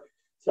lobster,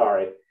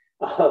 sorry.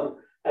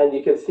 And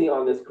you can see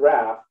on this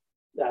graph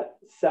that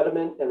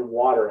sediment and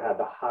water had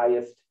the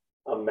highest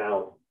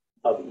amount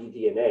of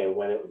eDNA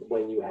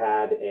when you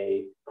had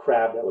a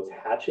crab that was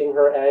hatching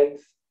her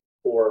eggs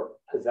or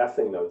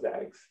possessing those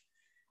eggs.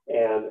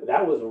 And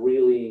that was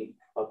really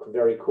a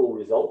very cool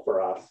result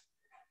for us,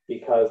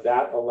 because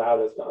that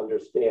allowed us to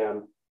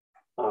understand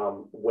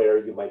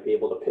where you might be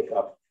able to pick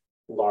up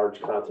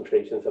large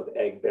concentrations of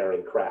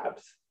egg-bearing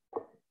crabs.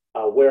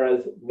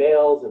 Whereas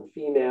males and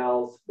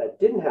females that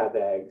didn't have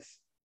eggs,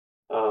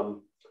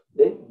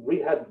 we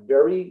had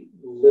very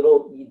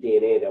little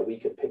eDNA that we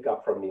could pick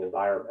up from the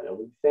environment. And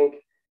we think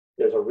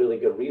there's a really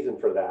good reason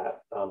for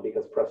that,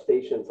 because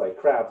crustaceans like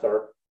crabs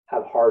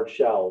have hard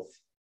shells,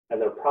 and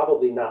they're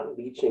probably not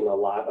leaching a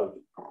lot of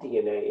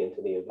DNA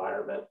into the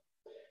environment.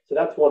 So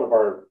that's one of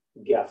our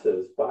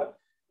guesses, but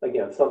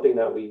again, something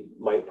that we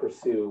might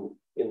pursue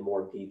in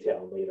more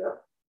detail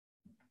later.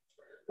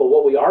 But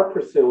what we are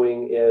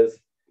pursuing is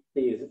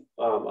these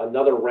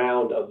another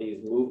round of these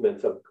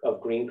movements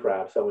of green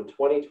crabs. So in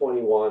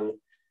 2021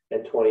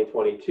 and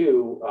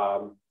 2022,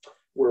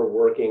 we're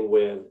working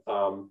with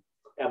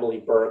Emily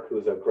Burke,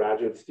 who's a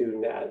graduate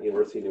student at the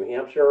University of New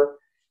Hampshire,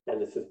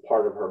 and this is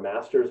part of her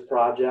master's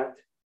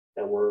project.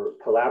 And we're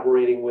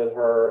collaborating with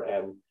her,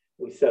 and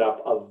we set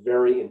up a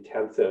very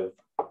intensive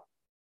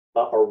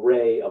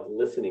array of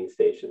listening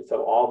stations.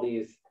 So all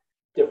these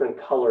different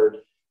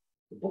colored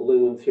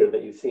balloons here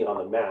that you see on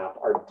the map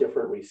are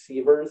different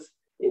receivers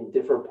in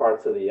different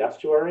parts of the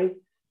estuary.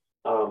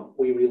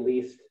 We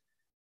released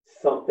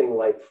something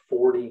like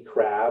 40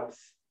 crabs,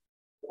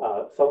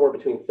 somewhere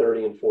between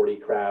 30 and 40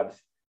 crabs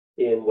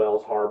in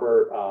Wells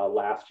Harbor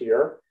last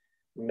year.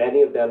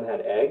 Many of them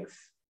had eggs.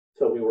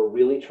 So we were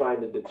really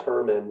trying to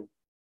determine,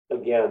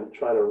 again,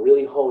 trying to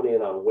really hone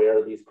in on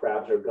where these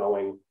crabs are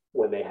going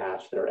when they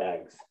hatch their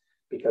eggs,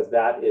 because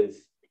that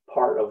is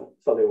part of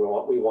something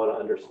we want to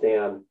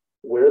understand,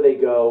 where they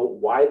go,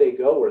 why they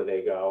go where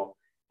they go,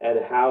 and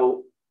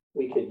how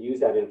we could use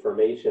that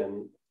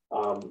information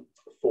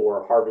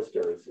for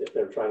harvesters if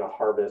they're trying to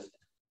harvest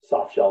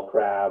soft-shell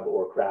crab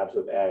or crabs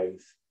with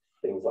eggs,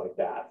 things like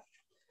that.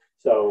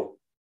 So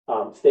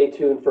stay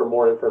tuned for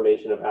more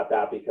information about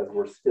that, because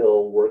we're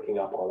still working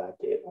up all that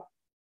data.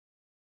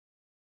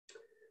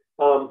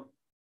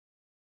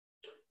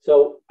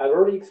 So I've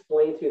already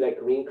explained to you that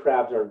green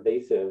crabs are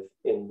invasive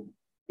in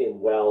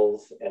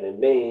Wells and in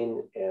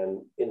Maine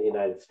and in the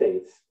United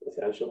States,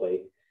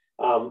 essentially,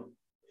 and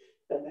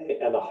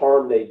the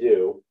harm they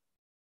do.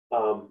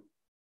 Some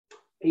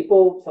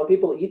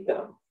people eat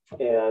them.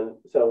 And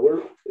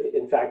so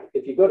in fact,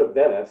 if you go to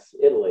Venice,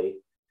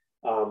 Italy,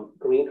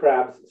 green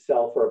crabs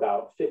sell for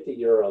about 50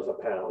 euros a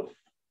pound.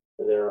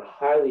 And they're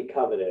highly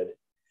coveted.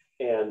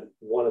 And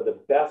one of the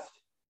best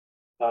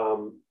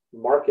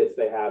markets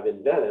they have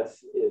in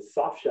Venice is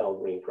soft shell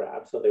green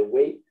crabs. So they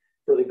wait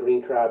for the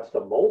green crabs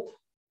to molt.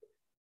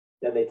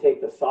 Then they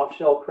take the soft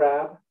shell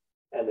crab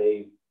and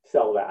they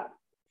sell that.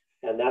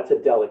 And that's a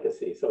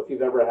delicacy. So if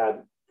you've ever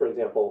had, for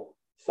example,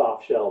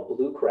 soft shell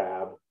blue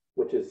crab,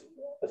 which is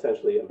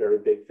essentially a very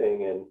big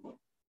thing in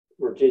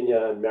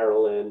Virginia and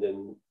Maryland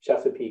and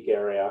Chesapeake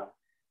area,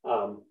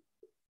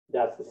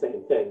 that's the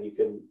same thing.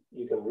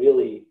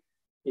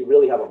 You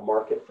really have a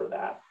market for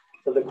that.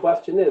 So the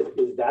question is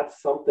that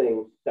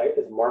something that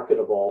is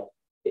marketable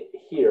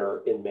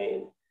here in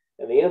Maine?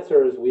 And the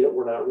answer is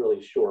we're not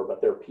really sure,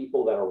 but there are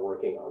people that are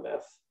working on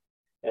this.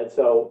 And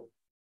so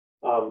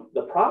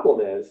the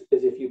problem is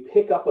if you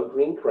pick up a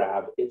green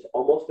crab, it's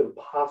almost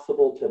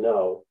impossible to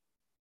know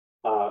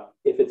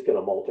if it's going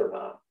to molt or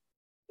not.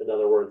 In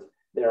other words,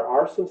 there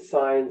are some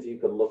signs you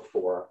can look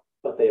for,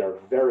 but they are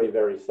very,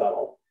 very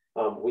subtle.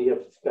 We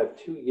have spent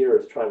 2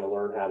 years trying to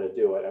learn how to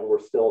do it, and we're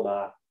still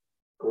not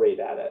great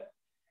at it.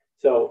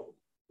 So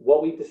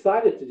what we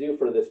decided to do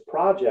for this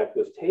project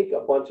was take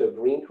a bunch of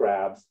green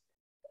crabs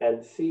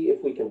and see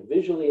if we can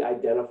visually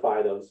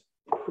identify those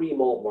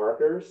pre-molt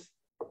markers,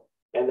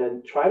 and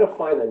then try to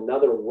find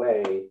another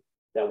way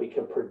that we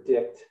can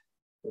predict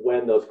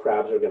when those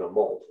crabs are going to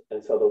molt.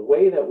 And so the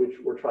way that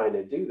we're trying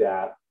to do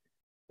that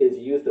is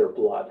use their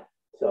blood.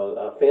 So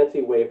a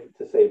fancy way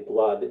to say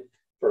blood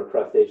for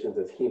crustaceans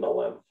is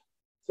hemolymph.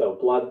 So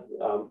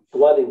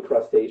blood in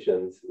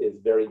crustaceans is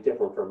very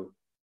different from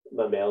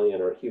mammalian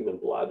or human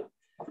blood.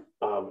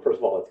 First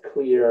of all, it's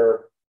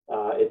clear.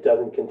 It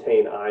doesn't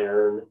contain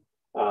iron.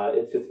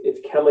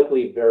 It's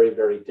chemically very,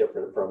 very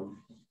different from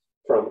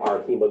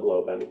our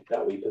hemoglobin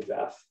that we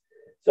possess.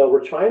 So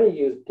we're trying to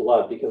use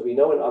blood because we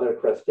know in other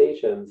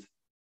crustaceans,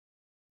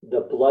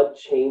 the blood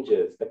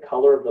changes, the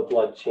color of the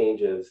blood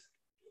changes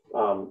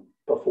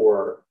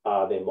before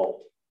they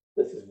molt.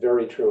 This is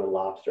very true in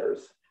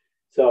lobsters.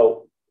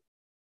 So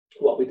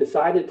what we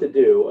decided to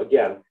do,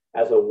 again,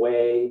 as a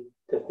way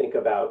to think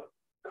about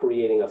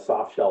creating a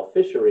soft shell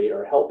fishery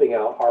or helping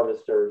out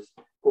harvesters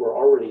who are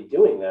already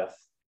doing this,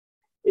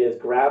 is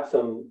grab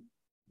some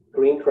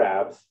green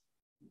crabs,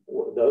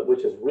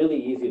 which is really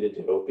easy to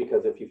do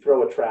because if you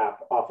throw a trap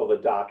off of a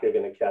dock, you're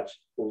going to catch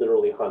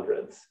literally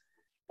hundreds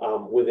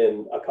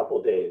within a couple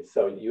of days.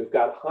 So you've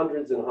got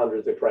hundreds and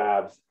hundreds of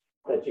crabs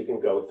that you can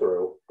go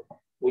through.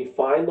 We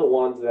find the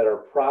ones that are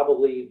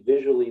probably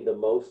visually the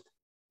most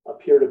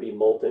appear to be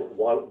molting,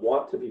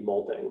 want to be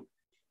molting.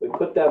 We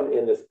put them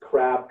in this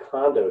crab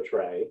condo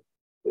tray,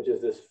 which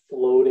is this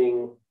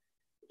floating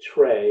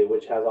tray,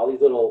 which has all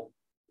these little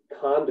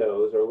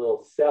condos or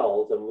little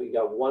cells, and we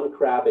got one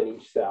crab in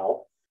each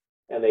cell,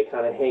 and they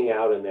kind of hang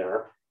out in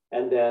there.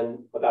 And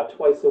then about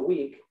twice a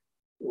week,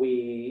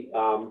 we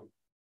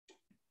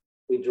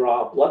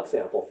draw a blood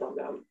sample from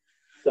them.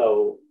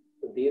 So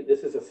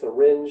this is a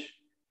syringe.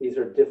 These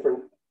are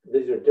different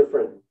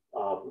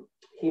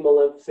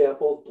hemolymph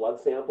samples, blood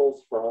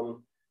samples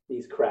from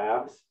these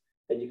crabs,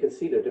 and you can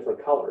see they're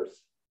different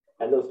colors.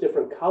 And those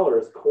different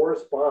colors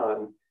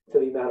correspond to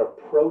the amount of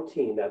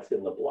protein that's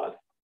in the blood.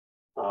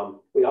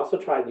 We also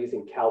tried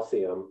using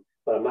calcium,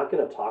 but I'm not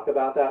going to talk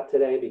about that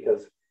today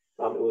because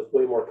it was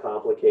way more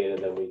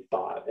complicated than we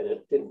thought, and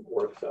it didn't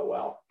work so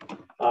well.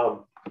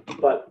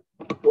 But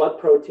blood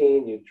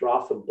protein, you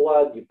draw some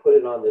blood, you put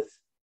it on this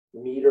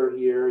meter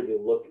here, you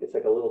look, it's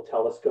like a little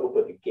telescope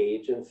with a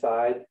gauge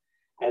inside,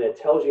 and it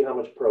tells you how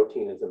much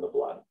protein is in the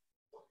blood.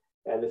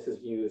 And this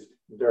is used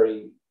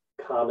very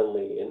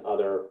commonly in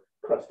other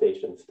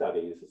crustacean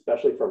studies,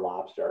 especially for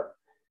lobster.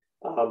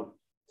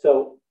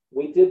 So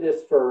we did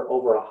this for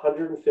over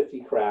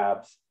 150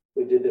 crabs.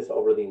 We did this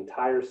over the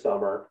entire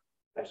summer.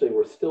 Actually,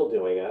 we're still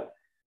doing it.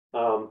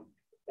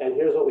 And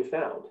here's what we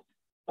found.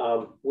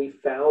 We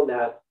found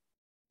that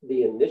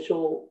the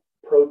initial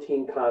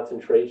protein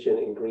concentration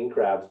in green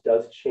crabs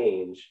does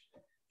change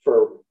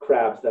for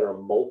crabs that are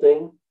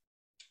molting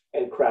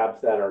and crabs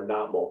that are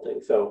not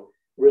molting. So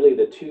really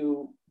the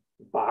two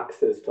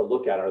boxes to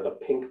look at are the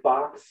pink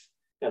box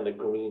and the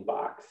green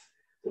box.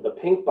 So the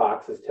pink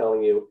box is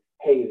telling you,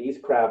 hey, these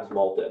crabs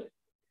molted.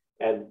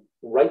 And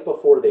right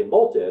before they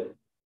molted,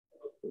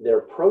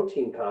 their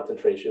protein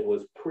concentration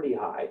was pretty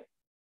high.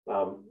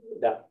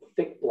 That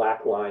thick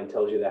black line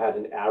tells you they had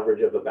an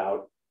average of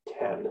about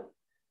 10.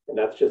 And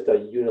that's just a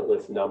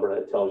unitless number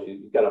that tells you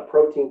you've got a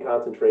protein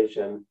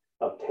concentration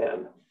of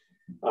 10.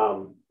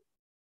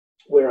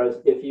 Whereas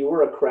if you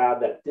were a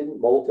crab that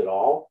didn't molt at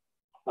all,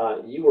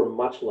 you were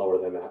much lower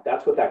than that.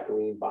 That's what that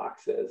green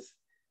box is.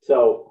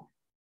 So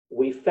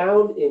we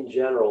found in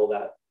general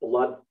that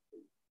blood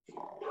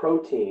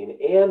protein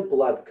and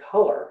blood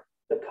color,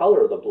 the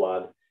color of the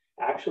blood,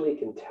 actually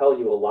can tell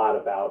you a lot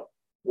about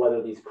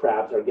whether these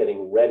crabs are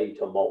getting ready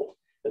to molt.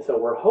 And so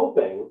we're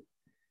hoping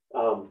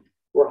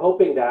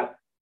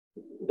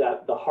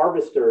that the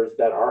harvesters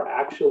that are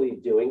actually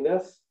doing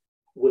this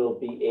will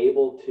be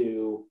able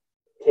to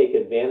take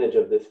advantage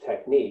of this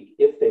technique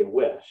if they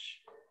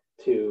wish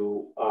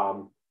to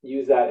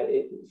use that,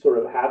 sort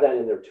of have that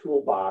in their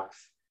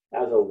toolbox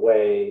as a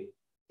way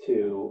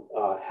to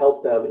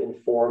help them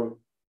inform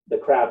the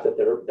crabs that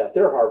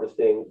they're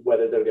harvesting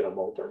whether they're going to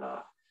molt or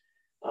not.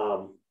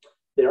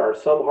 There are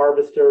some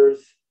harvesters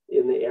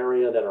in the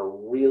area that are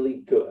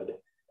really good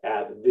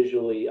at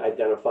visually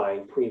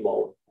identifying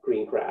pre-molt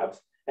green crabs,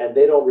 and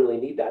they don't really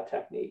need that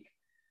technique.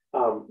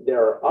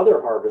 There are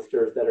other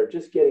harvesters that are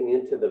just getting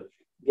into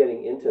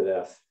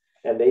this,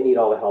 and they need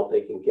all the help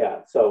they can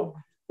get. So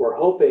we're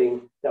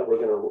hoping that we're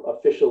going to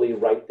officially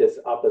write this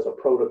up as a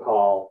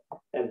protocol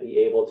and be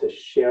able to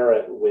share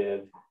it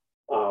with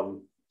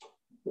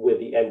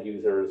the end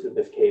users, in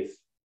this case,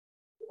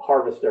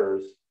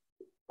 harvesters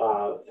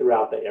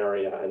throughout the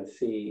area, and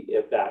see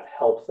if that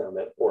helps them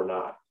or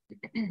not.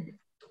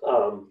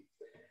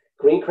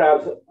 Green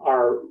crabs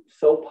are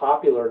so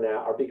popular now,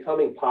 are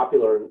becoming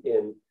popular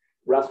in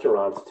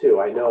restaurants too.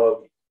 I know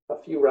of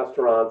a few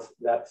restaurants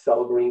that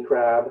sell green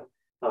crab.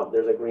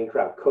 There's a green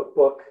crab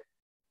cookbook.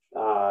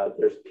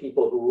 There's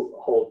people who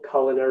hold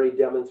culinary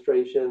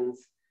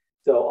demonstrations.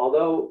 So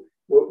although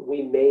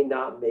we may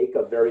not make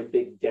a very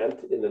big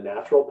dent in the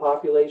natural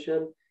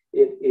population,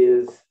 it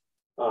is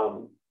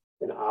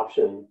an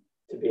option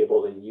to be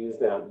able to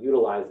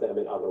utilize them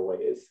in other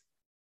ways.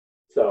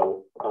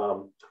 So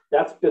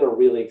that's been a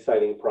really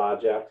exciting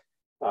project,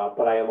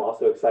 but I am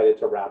also excited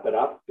to wrap it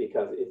up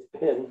because it's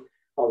been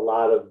a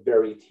lot of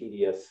very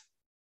tedious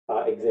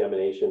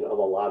examination of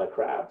a lot of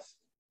crabs.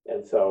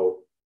 And so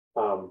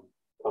I'm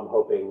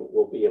hoping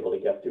we'll be able to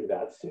get through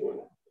that soon.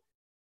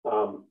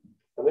 I'm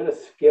going to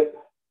skip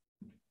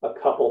a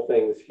couple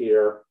things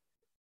here,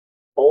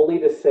 only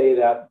to say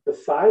that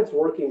besides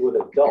working with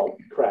adult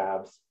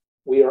crabs,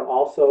 we are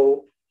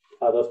also,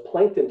 those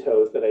plankton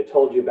tows that I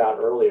told you about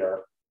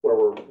earlier,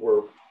 where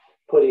we're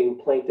putting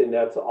plankton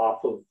nets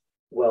off of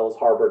Wells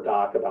Harbor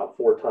Dock about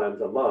 4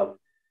 times a month.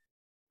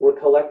 we're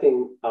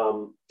collecting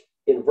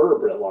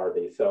invertebrate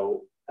larvae.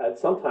 So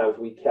sometimes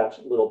we catch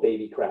little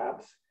baby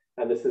crabs.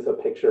 And this is a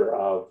picture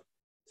of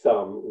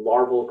some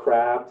larval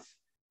crabs.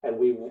 And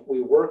we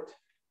worked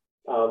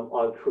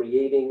on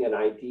creating an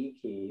ID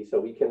key so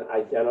we can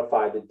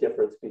identify the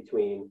difference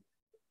between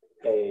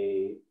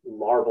a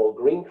larval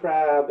green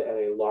crab and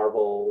a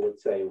larval,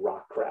 let's say,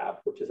 rock crab,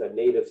 which is a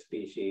native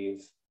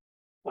species,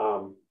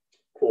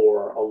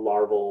 for a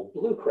larval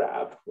blue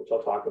crab, which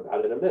I'll talk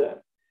about in a minute.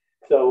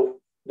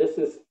 So this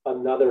is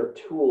another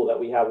tool that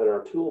we have in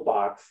our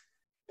toolbox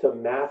to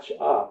match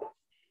up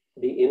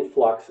the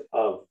influx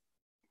of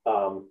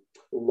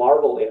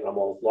larval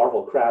animals,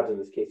 larval crabs in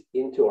this case,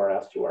 into our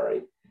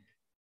estuary.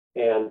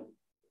 And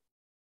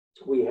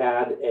we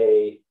had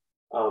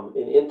an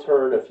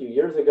intern a few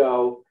years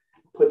ago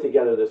put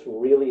together this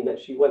really,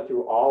 she went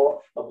through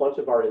a bunch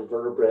of our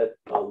invertebrate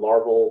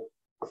larval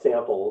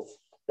samples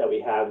that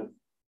we had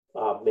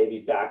maybe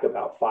back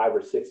about 5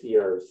 or 6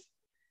 years.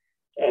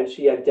 And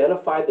she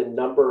identified the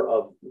number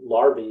of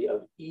larvae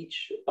of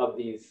each of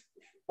these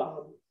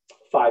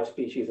 5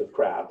 species of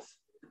crabs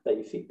that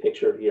you see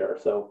pictured here.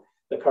 So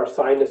the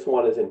Carcinas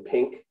one is in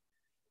pink,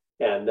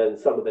 and then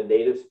some of the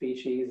native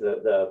species,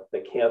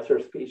 the cancer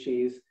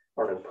species,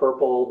 are in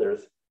purple.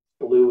 There's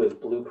blue is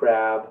blue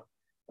crab.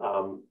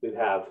 We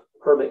have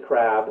hermit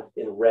crab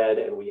in red,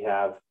 and we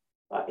have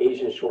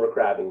Asian shore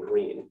crab in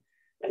green.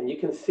 And you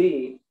can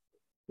see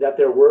that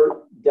there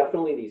were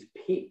definitely these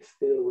peaks.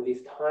 There were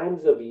these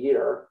times of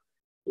year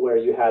where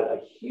you had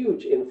a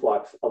huge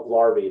influx of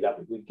larvae that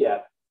we would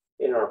get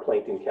in our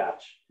plankton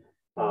catch,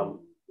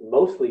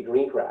 mostly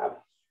green crab.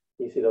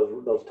 You see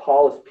those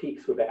tallest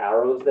peaks with the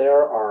arrows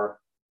there are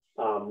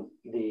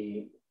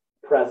the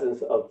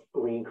presence of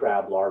green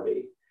crab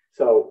larvae.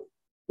 So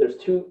there's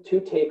two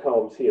take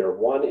homes here.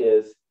 One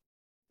is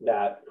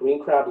that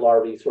green crab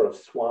larvae sort of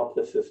swamp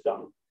the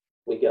system.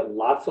 We get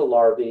lots of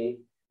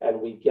larvae, and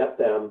we get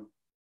them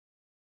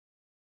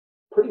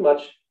pretty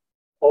much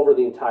over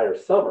the entire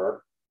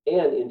summer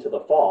and into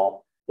the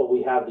fall, but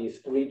we have these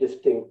 3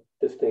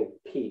 distinct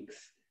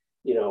peaks,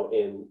 you know,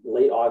 in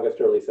late August,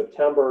 early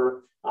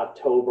September,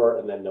 October,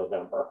 and then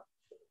November.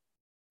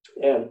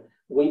 And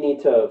we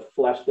need to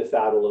flesh this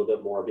out a little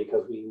bit more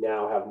because we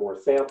now have more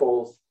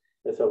samples,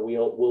 and so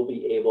we'll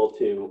be able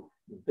to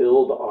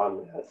build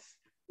on this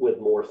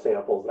with more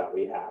samples that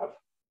we have.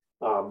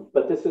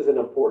 But this is an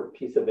important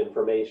piece of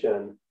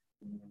information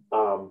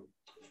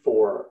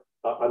for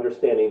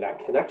understanding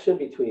that connection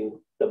between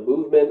the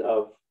movement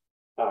of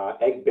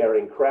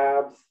egg-bearing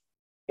crabs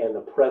and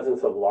the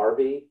presence of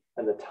larvae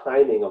and the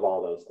timing of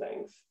all those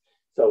things.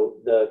 So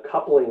the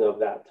coupling of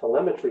that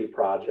telemetry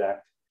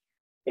project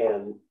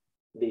and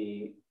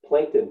the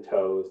plankton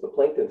tows, the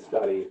plankton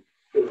study,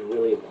 is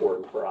really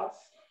important for us.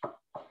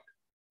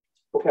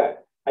 Okay,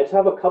 I just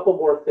have a couple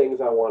more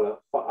things I want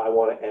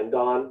to end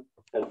on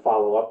and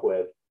follow up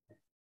with.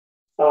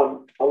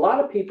 A lot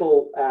of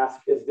people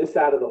ask, is this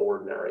out of the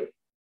ordinary?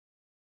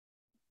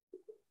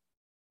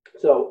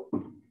 So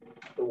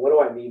what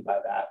do I mean by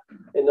that?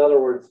 In other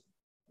words,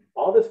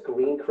 all this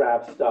green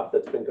crab stuff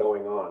that's been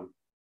going on,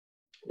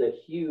 the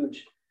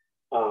huge,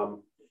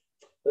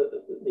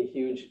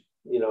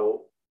 you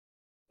know,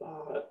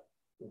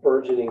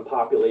 burgeoning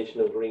population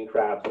of green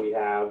crabs we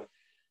have,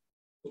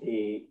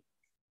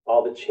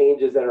 all the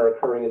changes that are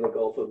occurring in the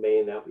Gulf of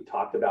Maine that we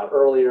talked about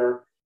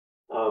earlier,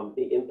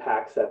 the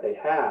impacts that they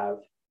have.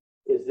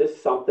 Is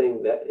this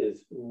something that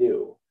is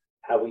new?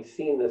 Have we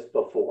seen this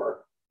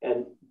before?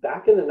 And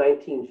back in the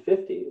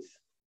 1950s,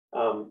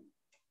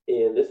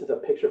 and this is a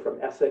picture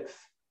from Essex,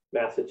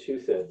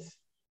 Massachusetts.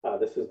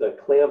 This is the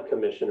clam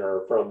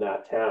commissioner from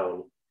that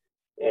town.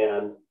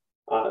 And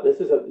this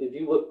is, if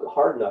you look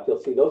hard enough,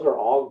 you'll see those are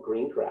all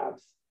green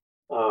crabs.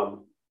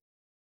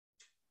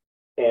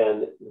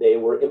 And they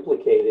were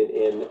implicated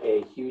in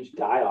a huge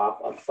die-off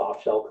of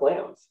soft-shell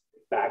clams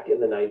back in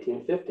the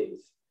 1950s.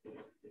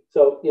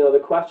 So, you know, the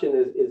question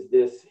is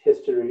this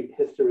history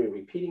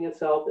repeating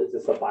itself? Is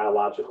this a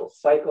biological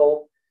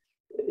cycle?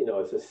 You know,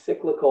 is this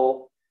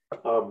cyclical?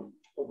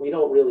 We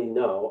don't really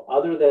know,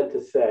 other than to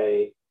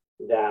say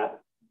that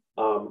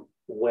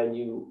when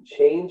you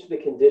change the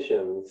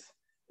conditions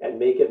and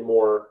make it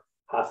more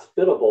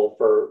hospitable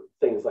for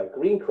things like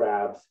green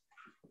crabs,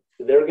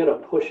 they're going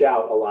to push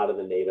out a lot of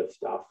the native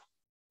stuff.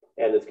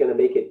 And it's going to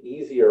make it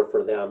easier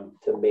for them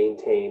to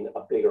maintain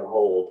a bigger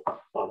hold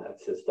on that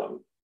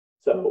system.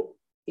 So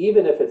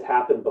even if it's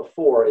happened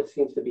before, it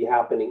seems to be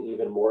happening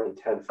even more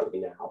intensely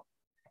now.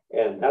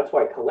 And that's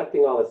why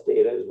collecting all this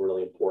data is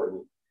really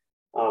important.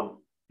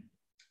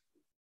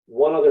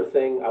 One other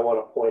thing I want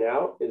to point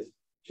out is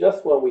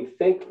just when we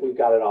think we've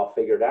got it all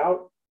figured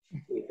out,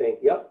 we think,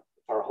 yep,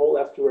 our whole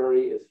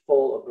estuary is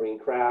full of green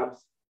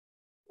crabs.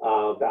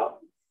 About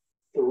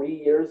 3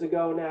 years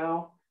ago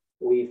now,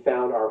 we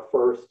found our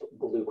first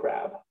blue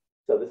crab.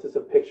 So this is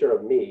a picture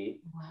of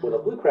me with a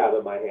blue crab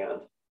in my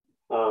hand.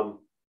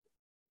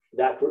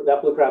 That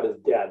blue crab is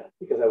dead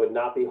because I would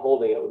not be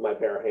holding it with my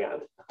bare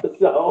hand.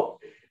 So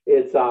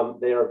it's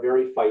they are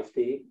very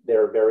feisty,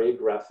 they're very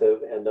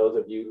aggressive, and those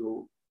of you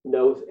who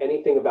knows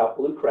anything about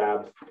blue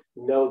crabs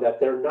know that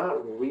they're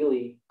not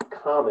really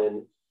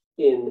common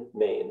in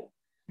Maine.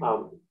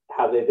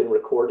 Have they been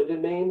recorded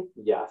in Maine?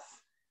 Yes.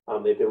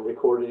 They've been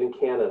recorded in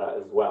Canada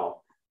as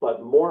well,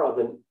 but more on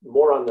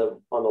the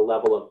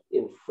level of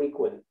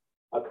infrequent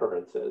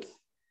occurrences.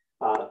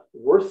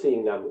 We're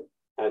seeing them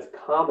as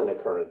common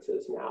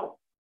occurrences now,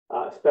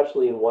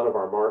 especially in one of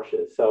our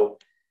marshes. So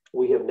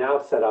we have now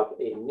set up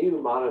a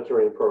new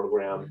monitoring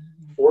program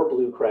for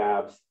blue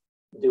crabs,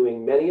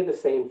 doing many of the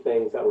same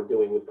things that we're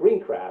doing with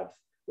green crabs,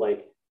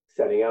 like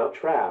setting out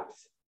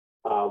traps,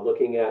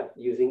 looking at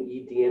using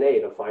eDNA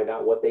to find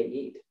out what they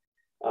eat,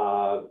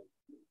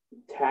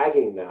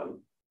 tagging them.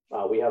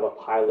 We have a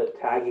pilot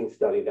tagging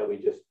study that we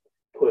just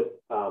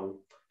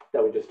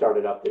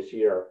started up this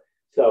year.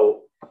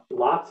 So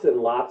lots and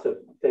lots of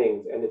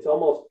things. And it's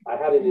almost, I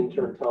had an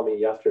intern tell me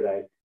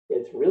yesterday,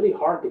 it's really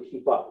hard to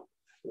keep up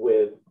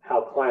with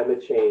how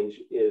climate change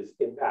is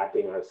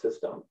impacting our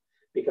system,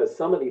 because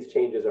some of these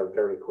changes are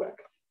very quick.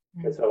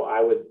 And so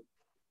I would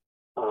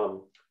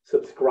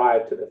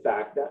subscribe to the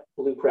fact that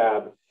blue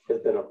crab has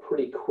been a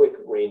pretty quick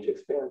range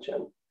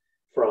expansion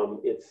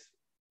from its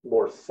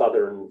more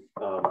southern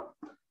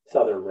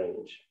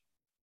range.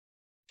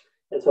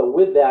 And so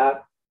with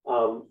that,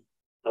 I'm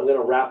going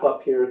to wrap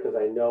up here because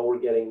I know we're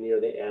getting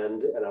near the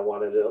end and I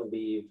wanted to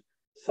leave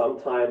some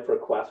time for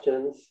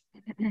questions.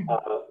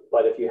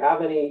 But if you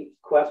have any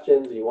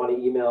questions, you want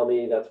to email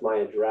me, that's my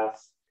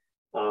address.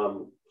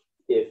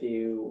 If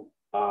you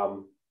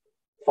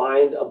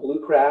find a blue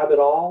crab at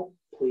all,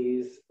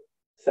 please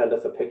send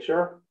us a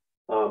picture,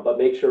 but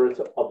make sure it's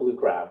a blue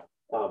crab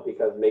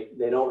because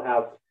they don't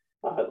have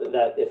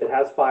that. If it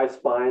has 5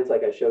 spines,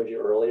 like I showed you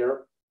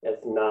earlier,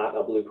 it's not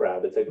a blue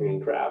crab, it's a green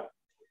crab.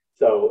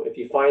 So if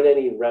you find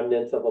any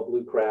remnants of a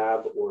blue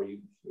crab or you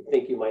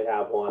think you might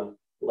have one,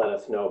 let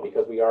us know,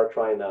 because we are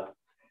trying to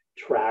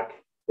track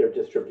their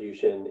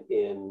distribution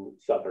in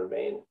southern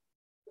Maine.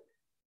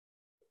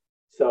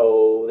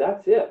 So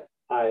that's it.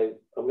 I'm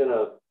going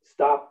to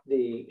stop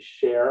the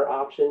share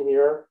option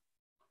here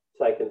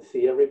so I can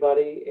see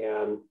everybody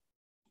and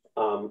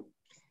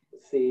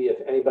see if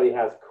anybody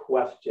has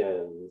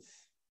questions.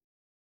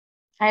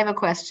 I have a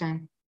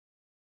question.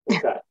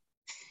 Okay.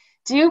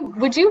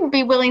 Would you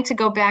be willing to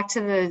go back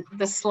to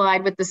the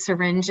slide with the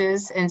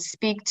syringes and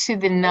speak to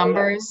the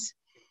numbers?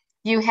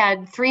 You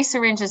had 3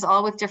 syringes,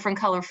 all with different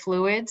color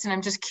fluids, and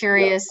I'm just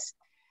curious,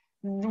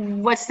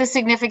 what's the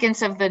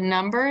significance of the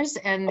numbers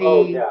and the?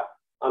 Oh yeah,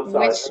 I'm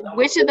sorry.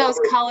 Which of those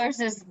colors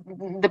is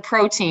the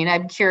protein?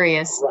 I'm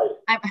curious.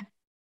 Right.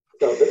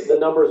 So the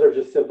numbers are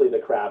just simply the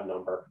crab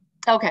number.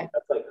 Okay.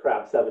 That's like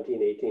crab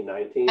 17, 18,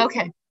 19.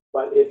 Okay.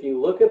 But if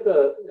you look at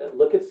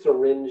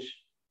syringe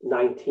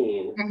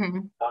 19,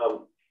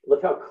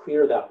 look how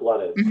clear that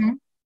blood is.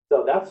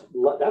 So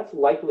that's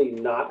likely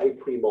not a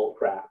pre-molt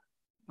crab.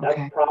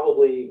 That's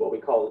probably what we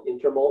call an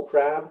intermolt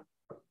crab,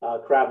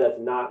 crab that's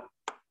not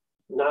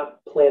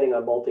planning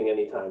on molting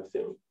anytime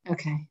soon.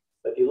 Okay.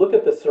 If you look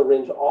at the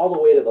syringe all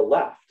the way to the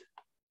left,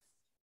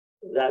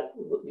 that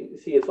you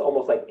see it's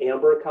almost like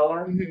amber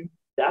color.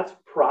 That's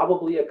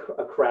probably a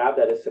crab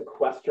that is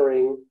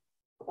sequestering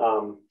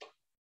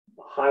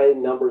high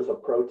numbers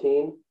of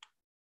protein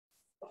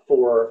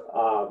for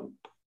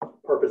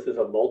purposes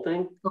of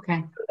molting.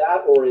 Okay.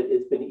 That, or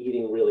it's been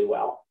eating really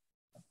well,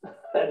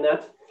 and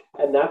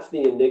that's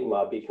the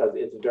enigma, because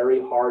it's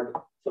very hard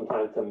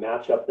sometimes to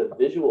match up the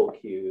visual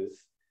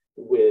cues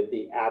with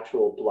the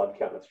actual blood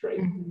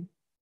chemistry.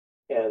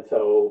 And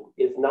so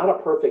it's not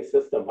a perfect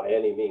system by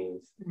any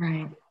means.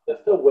 Right. It's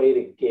just a way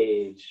to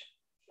gauge.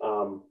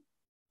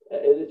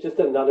 It's just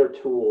another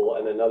tool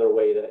and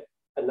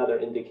another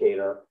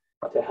indicator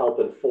to help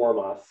inform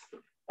us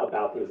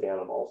about these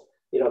animals.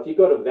 You know, if you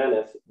go to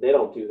Venice, they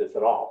don't do this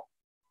at all.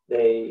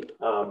 They,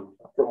 from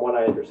what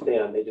I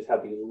understand, they just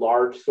have these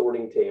large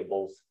sorting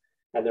tables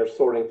and they're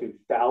sorting through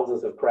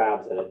thousands of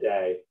crabs in a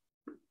day.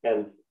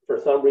 And for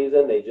some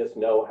reason, they just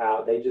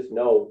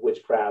know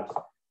which crabs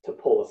to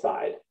pull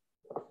aside.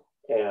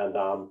 And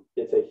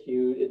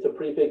it's a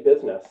pretty big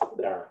business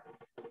there.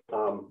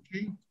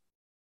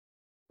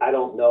 I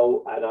don't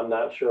know, and I'm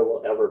not sure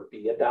we'll ever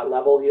be at that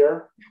level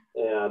here.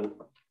 And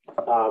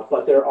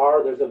but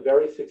there's a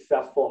very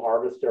successful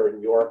harvester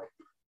in York.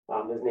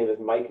 His name is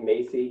Mike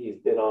Macy. He's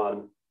been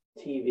on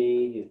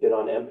TV. He's been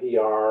on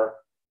NPR.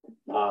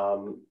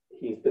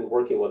 He's been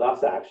working with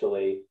us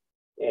actually,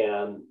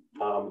 and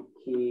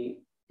he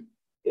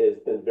has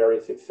been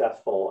very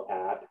successful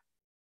at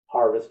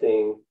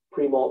harvesting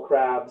pre-molt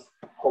crabs,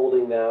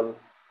 holding them,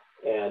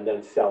 and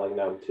then selling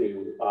them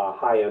to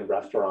high-end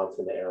restaurants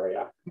in the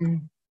area.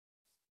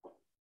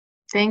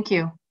 Thank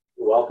you.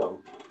 You're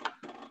welcome.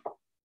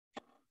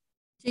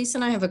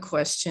 Jason, I have a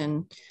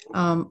question.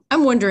 I'm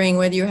wondering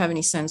whether you have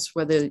any sense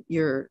whether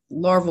your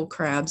larval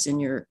crabs in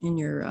your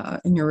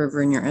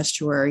river, in your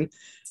estuary,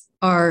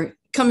 are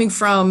coming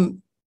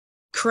from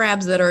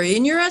crabs that are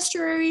in your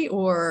estuary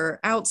or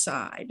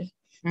outside.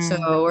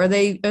 So are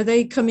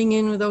they coming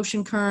in with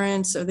ocean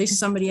currents? Are they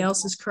somebody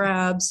else's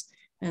crabs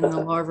and the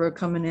larvae are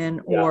coming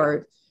in,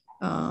 or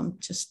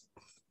just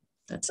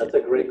That's That's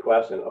it. a great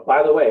question. Oh,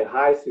 by the way,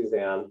 hi,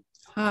 Suzanne.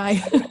 Hi.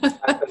 Nice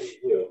to meet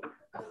you.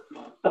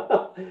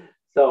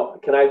 So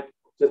can I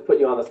just put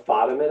you on the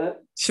spot a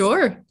minute?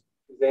 Sure.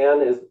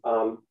 Suzanne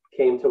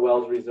came to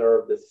Wells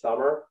Reserve this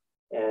summer,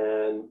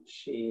 and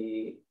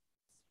she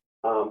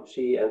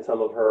and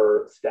some of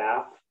her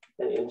staff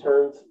and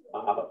interns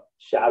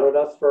shadowed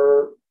us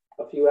for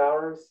a few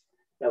hours,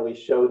 and we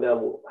showed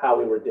them how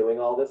we were doing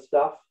all this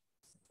stuff,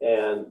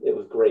 and it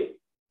was great.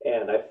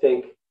 And I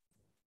think,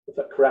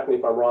 correct me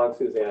if I'm wrong,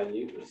 Suzanne,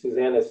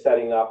 Suzanne is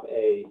setting up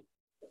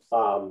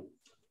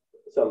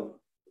some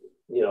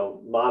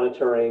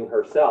monitoring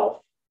herself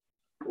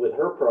with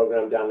her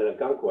program down in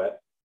Agunquit,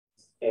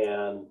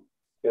 and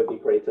it would be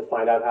great to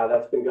find out how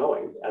that's been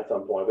going at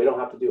some point. We don't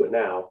have to do it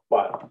now,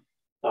 but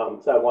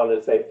so I wanted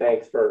to say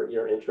thanks for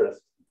your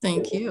interest.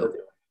 Thank you.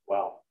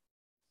 Well,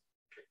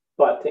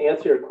 but to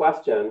answer your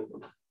question,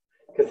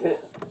 because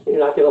you're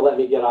not going to let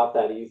me get off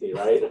that easy,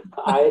 right?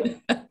 I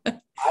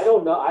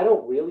don't know. I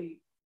don't really.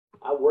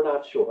 We're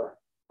not sure.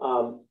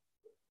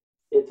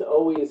 It's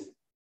always,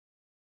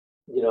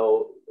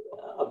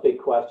 a big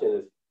question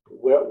is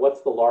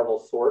what's the larval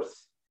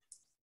source?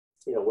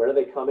 Where are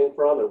they coming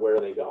from and where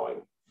are they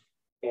going?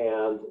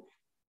 And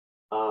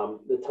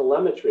the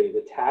telemetry,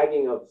 the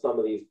tagging of some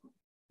of these,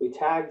 we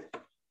tagged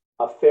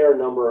a fair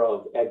number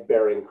of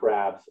egg-bearing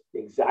crabs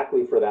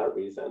exactly for that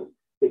reason,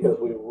 because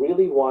we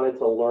really wanted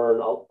to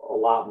learn a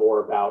lot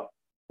more about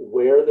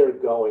where they're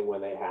going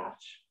when they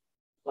hatch.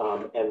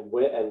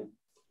 And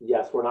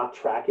yes, we're not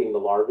tracking the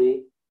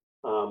larvae.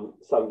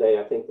 Someday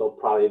I think there'll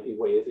probably be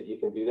ways that you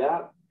can do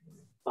that.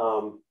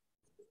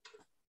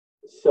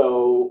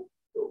 So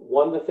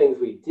one of the things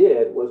we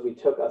did was we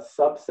took a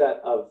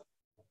subset of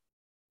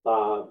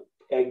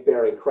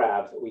egg-bearing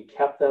crabs. We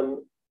kept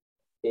them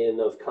in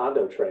those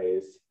condo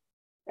trays,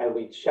 and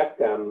we checked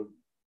them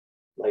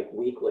like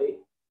weekly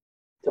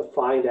to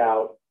find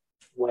out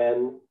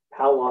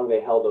how long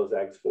they held those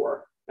eggs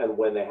for and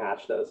when they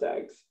hatched those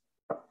eggs.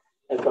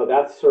 And so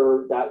that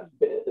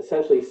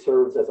essentially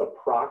serves as a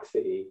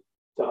proxy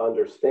to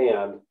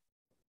understand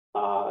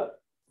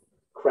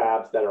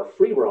crabs that are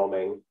free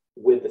roaming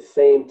with the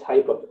same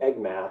type of egg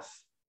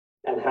mass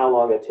and how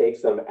long it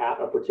takes them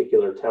at a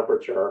particular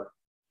temperature,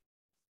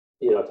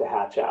 to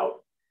hatch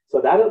out. So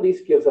that at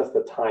least gives us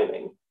the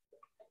timing,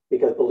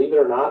 because believe it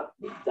or not,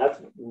 that's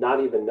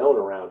not even known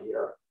around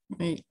here.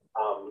 Right.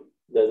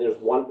 There's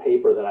one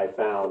paper that I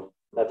found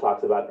that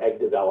talks about egg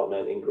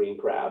development in green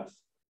crabs,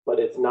 but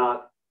it's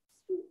not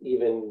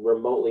even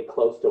remotely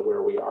close to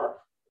where we are.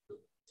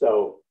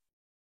 So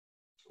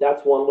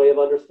that's one way of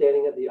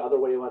understanding it. The other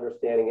way of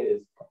understanding it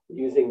is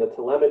using the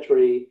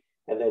telemetry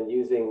and then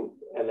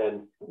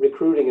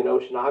recruiting an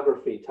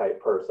oceanography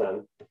type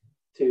person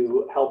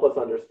to help us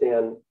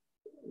understand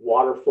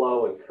water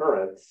flow and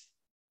currents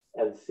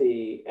and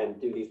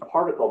do these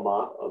particle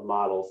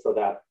models, so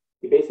that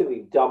you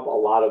basically dump a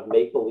lot of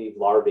make-believe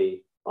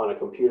larvae on a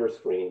computer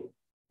screen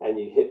and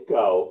you hit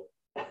go,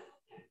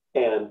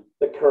 and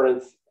the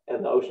currents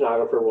and the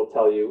oceanographer will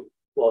tell you,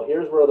 well,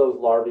 here's where those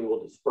larvae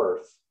will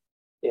disperse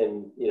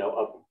in,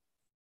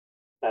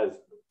 as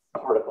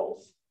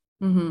particles.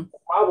 Mm-hmm. The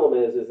problem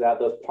is that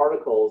those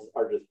particles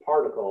are just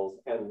particles,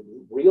 and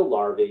real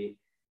larvae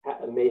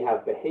may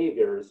have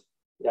behaviors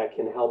that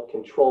can help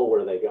control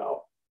where they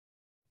go.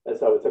 And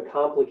so it's a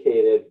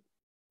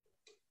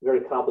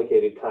very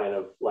complicated kind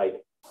of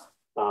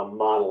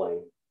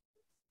modeling.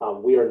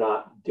 We are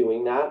not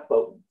doing that,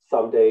 but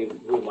someday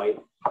we might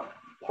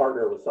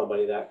partner with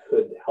somebody that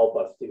could help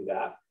us do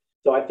that.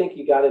 So I think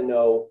you got to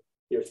know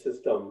your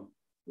system,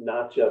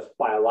 not just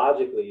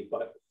biologically,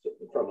 but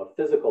from a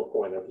physical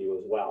point of view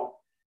as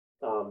well.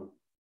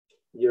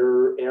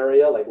 Your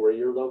area, like where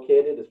you're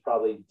located, is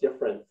probably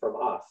different from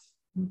us,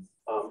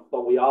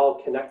 but we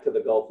all connect to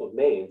the Gulf of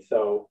Maine.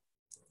 So,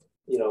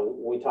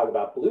 when we talk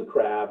about blue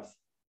crabs,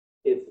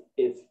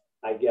 it's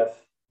I guess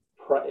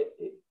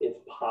it's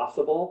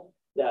possible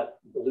that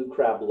blue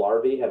crab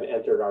larvae have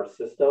entered our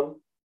system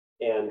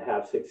and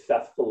have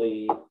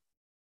successfully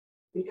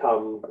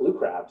become blue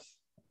crabs,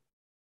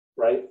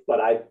 right? But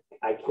I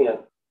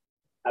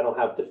don't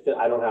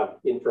have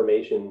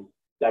information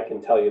that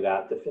can tell you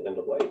that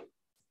definitively,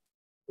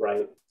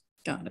 right?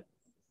 Got it.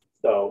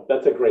 So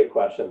that's a great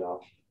question,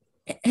 though.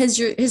 Has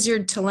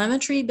your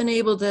telemetry been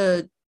able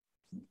to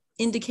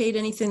indicate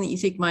anything that you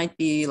think might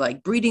be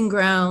like breeding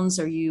grounds?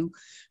 Are you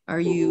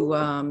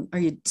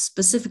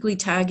specifically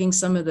tagging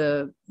some of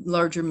the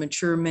larger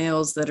mature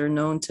males that are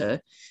known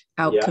to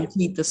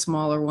outcompete the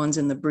smaller ones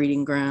in the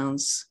breeding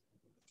grounds?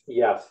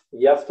 Yes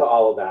to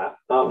all of that.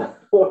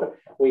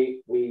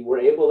 We were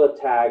able to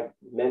tag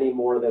many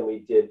more than we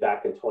did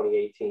back in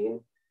 2018,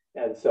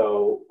 and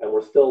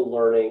we're still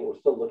learning. We're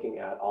still looking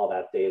at all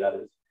that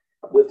data.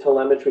 With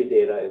telemetry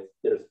data,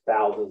 there's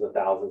thousands and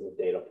thousands of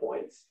data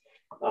points.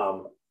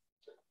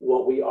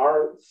 What we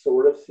are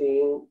sort of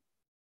seeing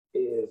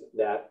is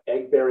that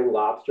egg-bearing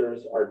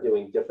lobsters are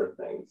doing different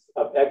things.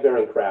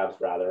 Egg-bearing crabs,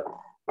 rather,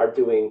 are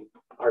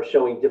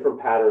showing different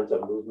patterns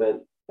of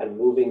movement and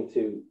moving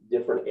to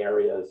different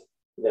areas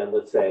than,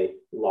 let's say,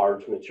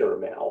 large mature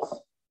males.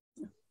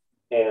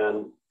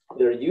 And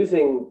they're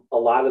using a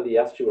lot of the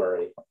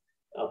estuary,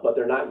 but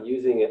they're not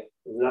using it,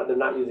 they're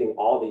not using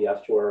all the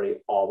estuary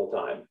all the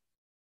time.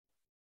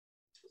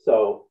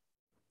 So,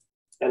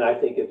 and I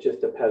think it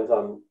just depends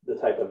on the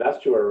type of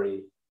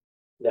estuary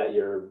that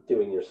you're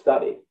doing your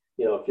study.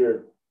 You know, if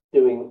you're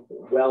doing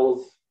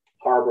Wells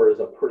Harbor is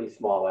a pretty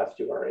small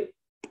estuary,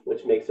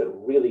 which makes it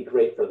really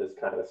great for this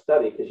kind of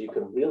study because you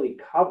can really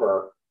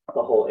cover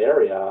the whole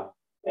area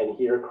and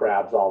hear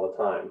crabs all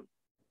the time.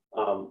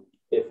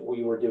 If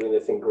we were doing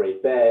this in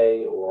Great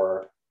Bay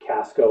or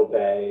Casco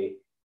Bay,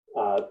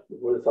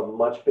 where it's a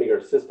much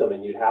bigger system,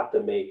 and you'd have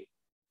to make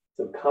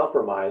some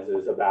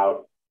compromises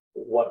about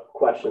what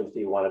questions do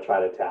you want to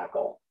try to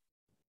tackle.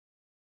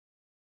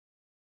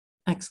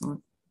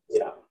 Excellent.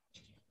 Yeah.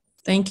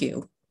 Thank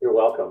you. You're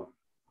welcome.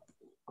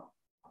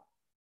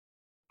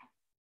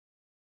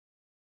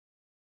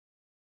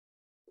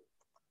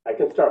 I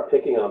can start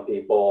picking on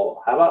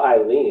people. How about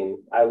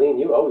Eileen? Eileen,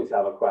 you always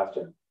have a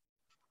question.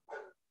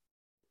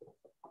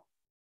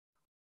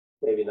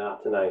 Maybe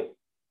not tonight.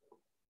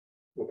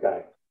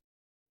 Okay.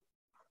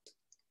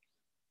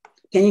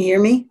 Can you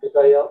hear me?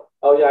 Anybody else?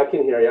 Oh yeah, I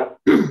can hear you.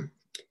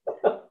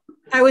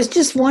 I was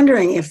just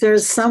wondering if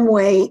there's some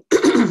way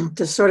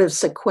to sort of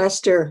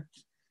sequester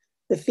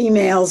the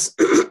females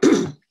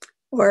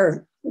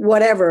or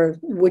whatever,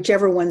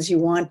 whichever ones you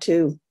want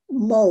to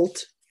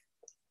molt,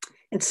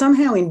 and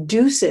somehow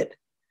induce it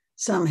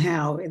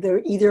somehow,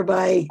 either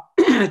by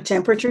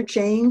temperature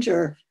change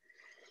or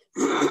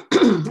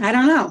I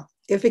don't know,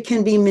 if it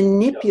can be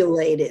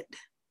manipulated.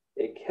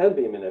 It can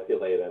be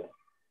manipulated.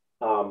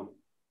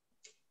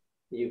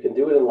 You can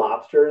do it in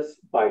lobsters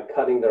by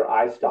cutting their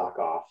eye stalk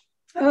off.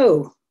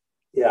 Oh.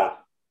 Yeah.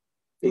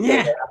 Because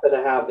Yeah.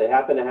 they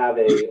happen to have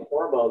a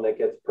hormone that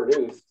gets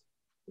produced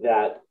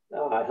that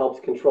helps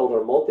control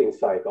their molting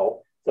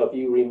cycle. So if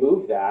you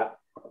remove that,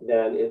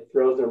 then it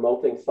throws their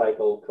molting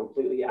cycle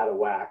completely out of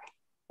whack,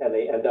 and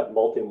they end up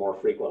molting more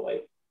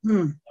frequently.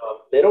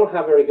 They don't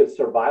have very good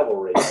survival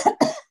rates.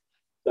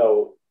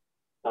 So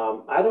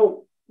I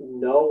don't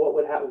know what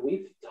would happen.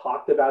 We've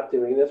talked about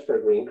doing this for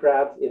green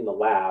crabs in the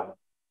lab,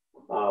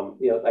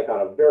 you know, like on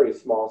a very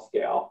small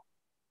scale.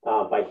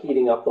 By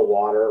heating up the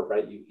water,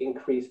 right? You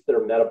increase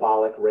their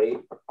metabolic rate.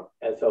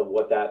 And so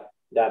what that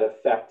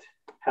effect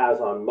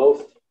has on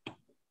most,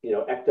 you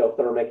know,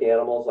 ectothermic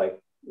animals, like,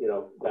 you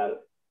know,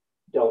 that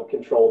don't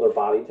control their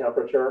body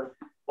temperature,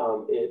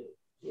 it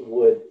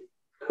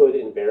could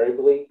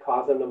invariably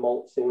cause them to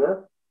molt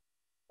sooner.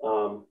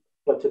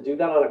 But to do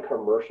that on a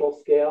commercial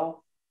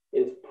scale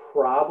is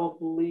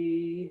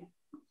probably,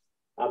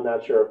 I'm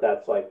not sure if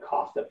that's like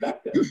cost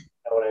effective. You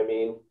know what I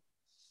mean?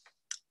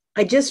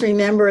 I just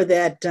remember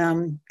that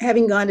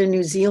having gone to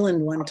New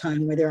Zealand one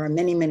time where there are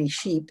many, many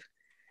sheep,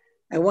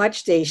 I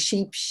watched a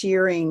sheep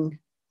shearing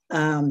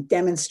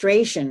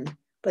demonstration,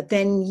 but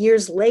then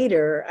years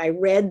later, I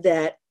read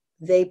that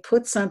they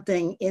put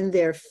something in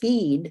their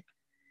feed,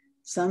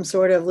 some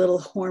sort of little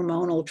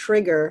hormonal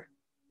trigger,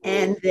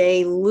 and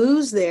they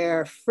lose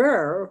their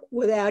fur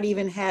without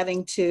even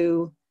having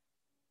to,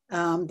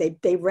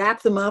 they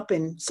wrap them up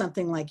in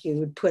something like you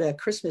would put a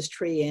Christmas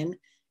tree in,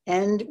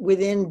 and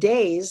within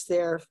days,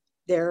 their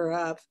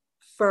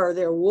fur,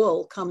 their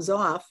wool comes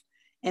off,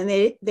 and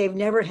they've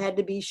never had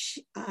to be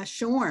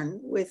shorn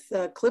with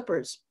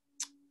clippers.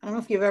 I don't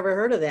know if you've ever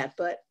heard of that,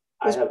 but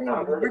I have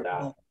not heard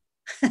of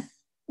that.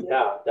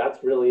 Yeah,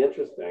 that's really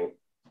interesting.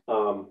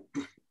 I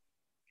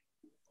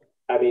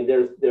mean,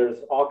 there's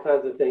all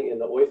kinds of things in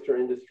the oyster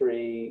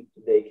industry.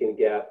 They can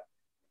get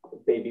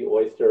baby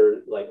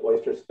oyster, like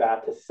oyster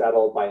spat, to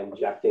settle by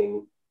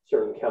injecting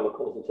certain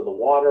chemicals into the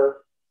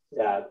water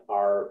that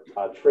are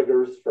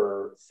triggers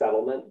for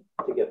settlement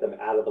to get them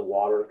out of the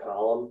water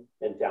column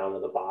and down to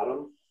the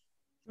bottom.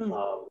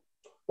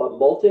 But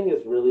molting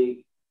is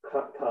really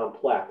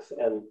complex,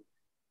 and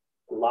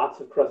lots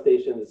of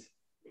crustaceans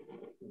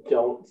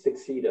don't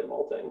succeed at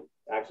molting.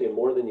 Actually,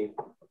 more than you.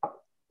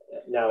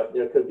 Now,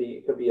 there could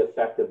be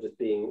effective just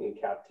being in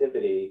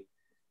captivity,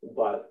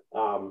 but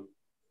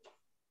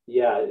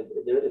yeah,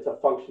 it's a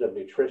function of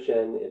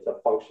nutrition. It's a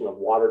function of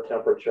water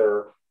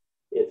temperature.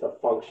 It's a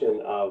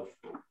function of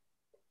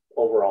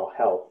overall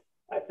health,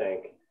 I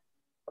think.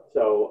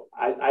 So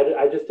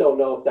I just don't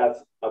know if that's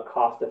a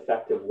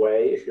cost-effective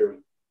way if you're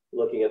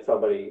looking at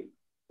somebody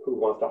who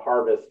wants to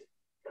harvest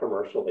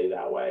commercially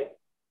that way.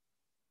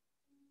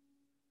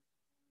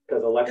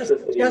 Because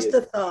electricity just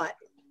a thought.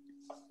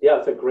 Yeah,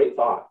 it's a great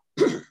thought.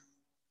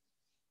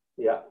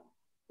 Yeah,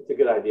 it's a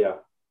good idea.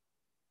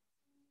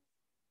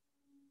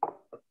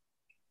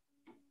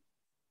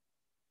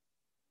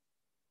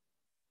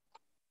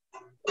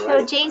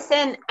 So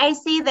Jason, I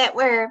see that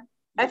we're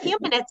a few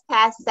minutes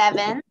past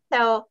 7.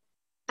 So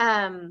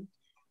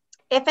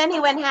if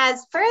anyone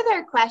has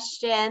further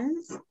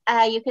questions,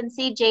 you can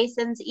see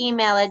Jason's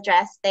email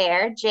address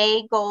there,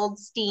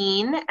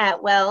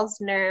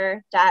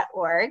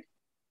 jgoldstein@wellsner.org.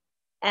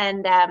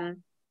 And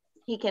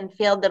he can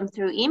field them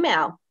through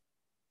email.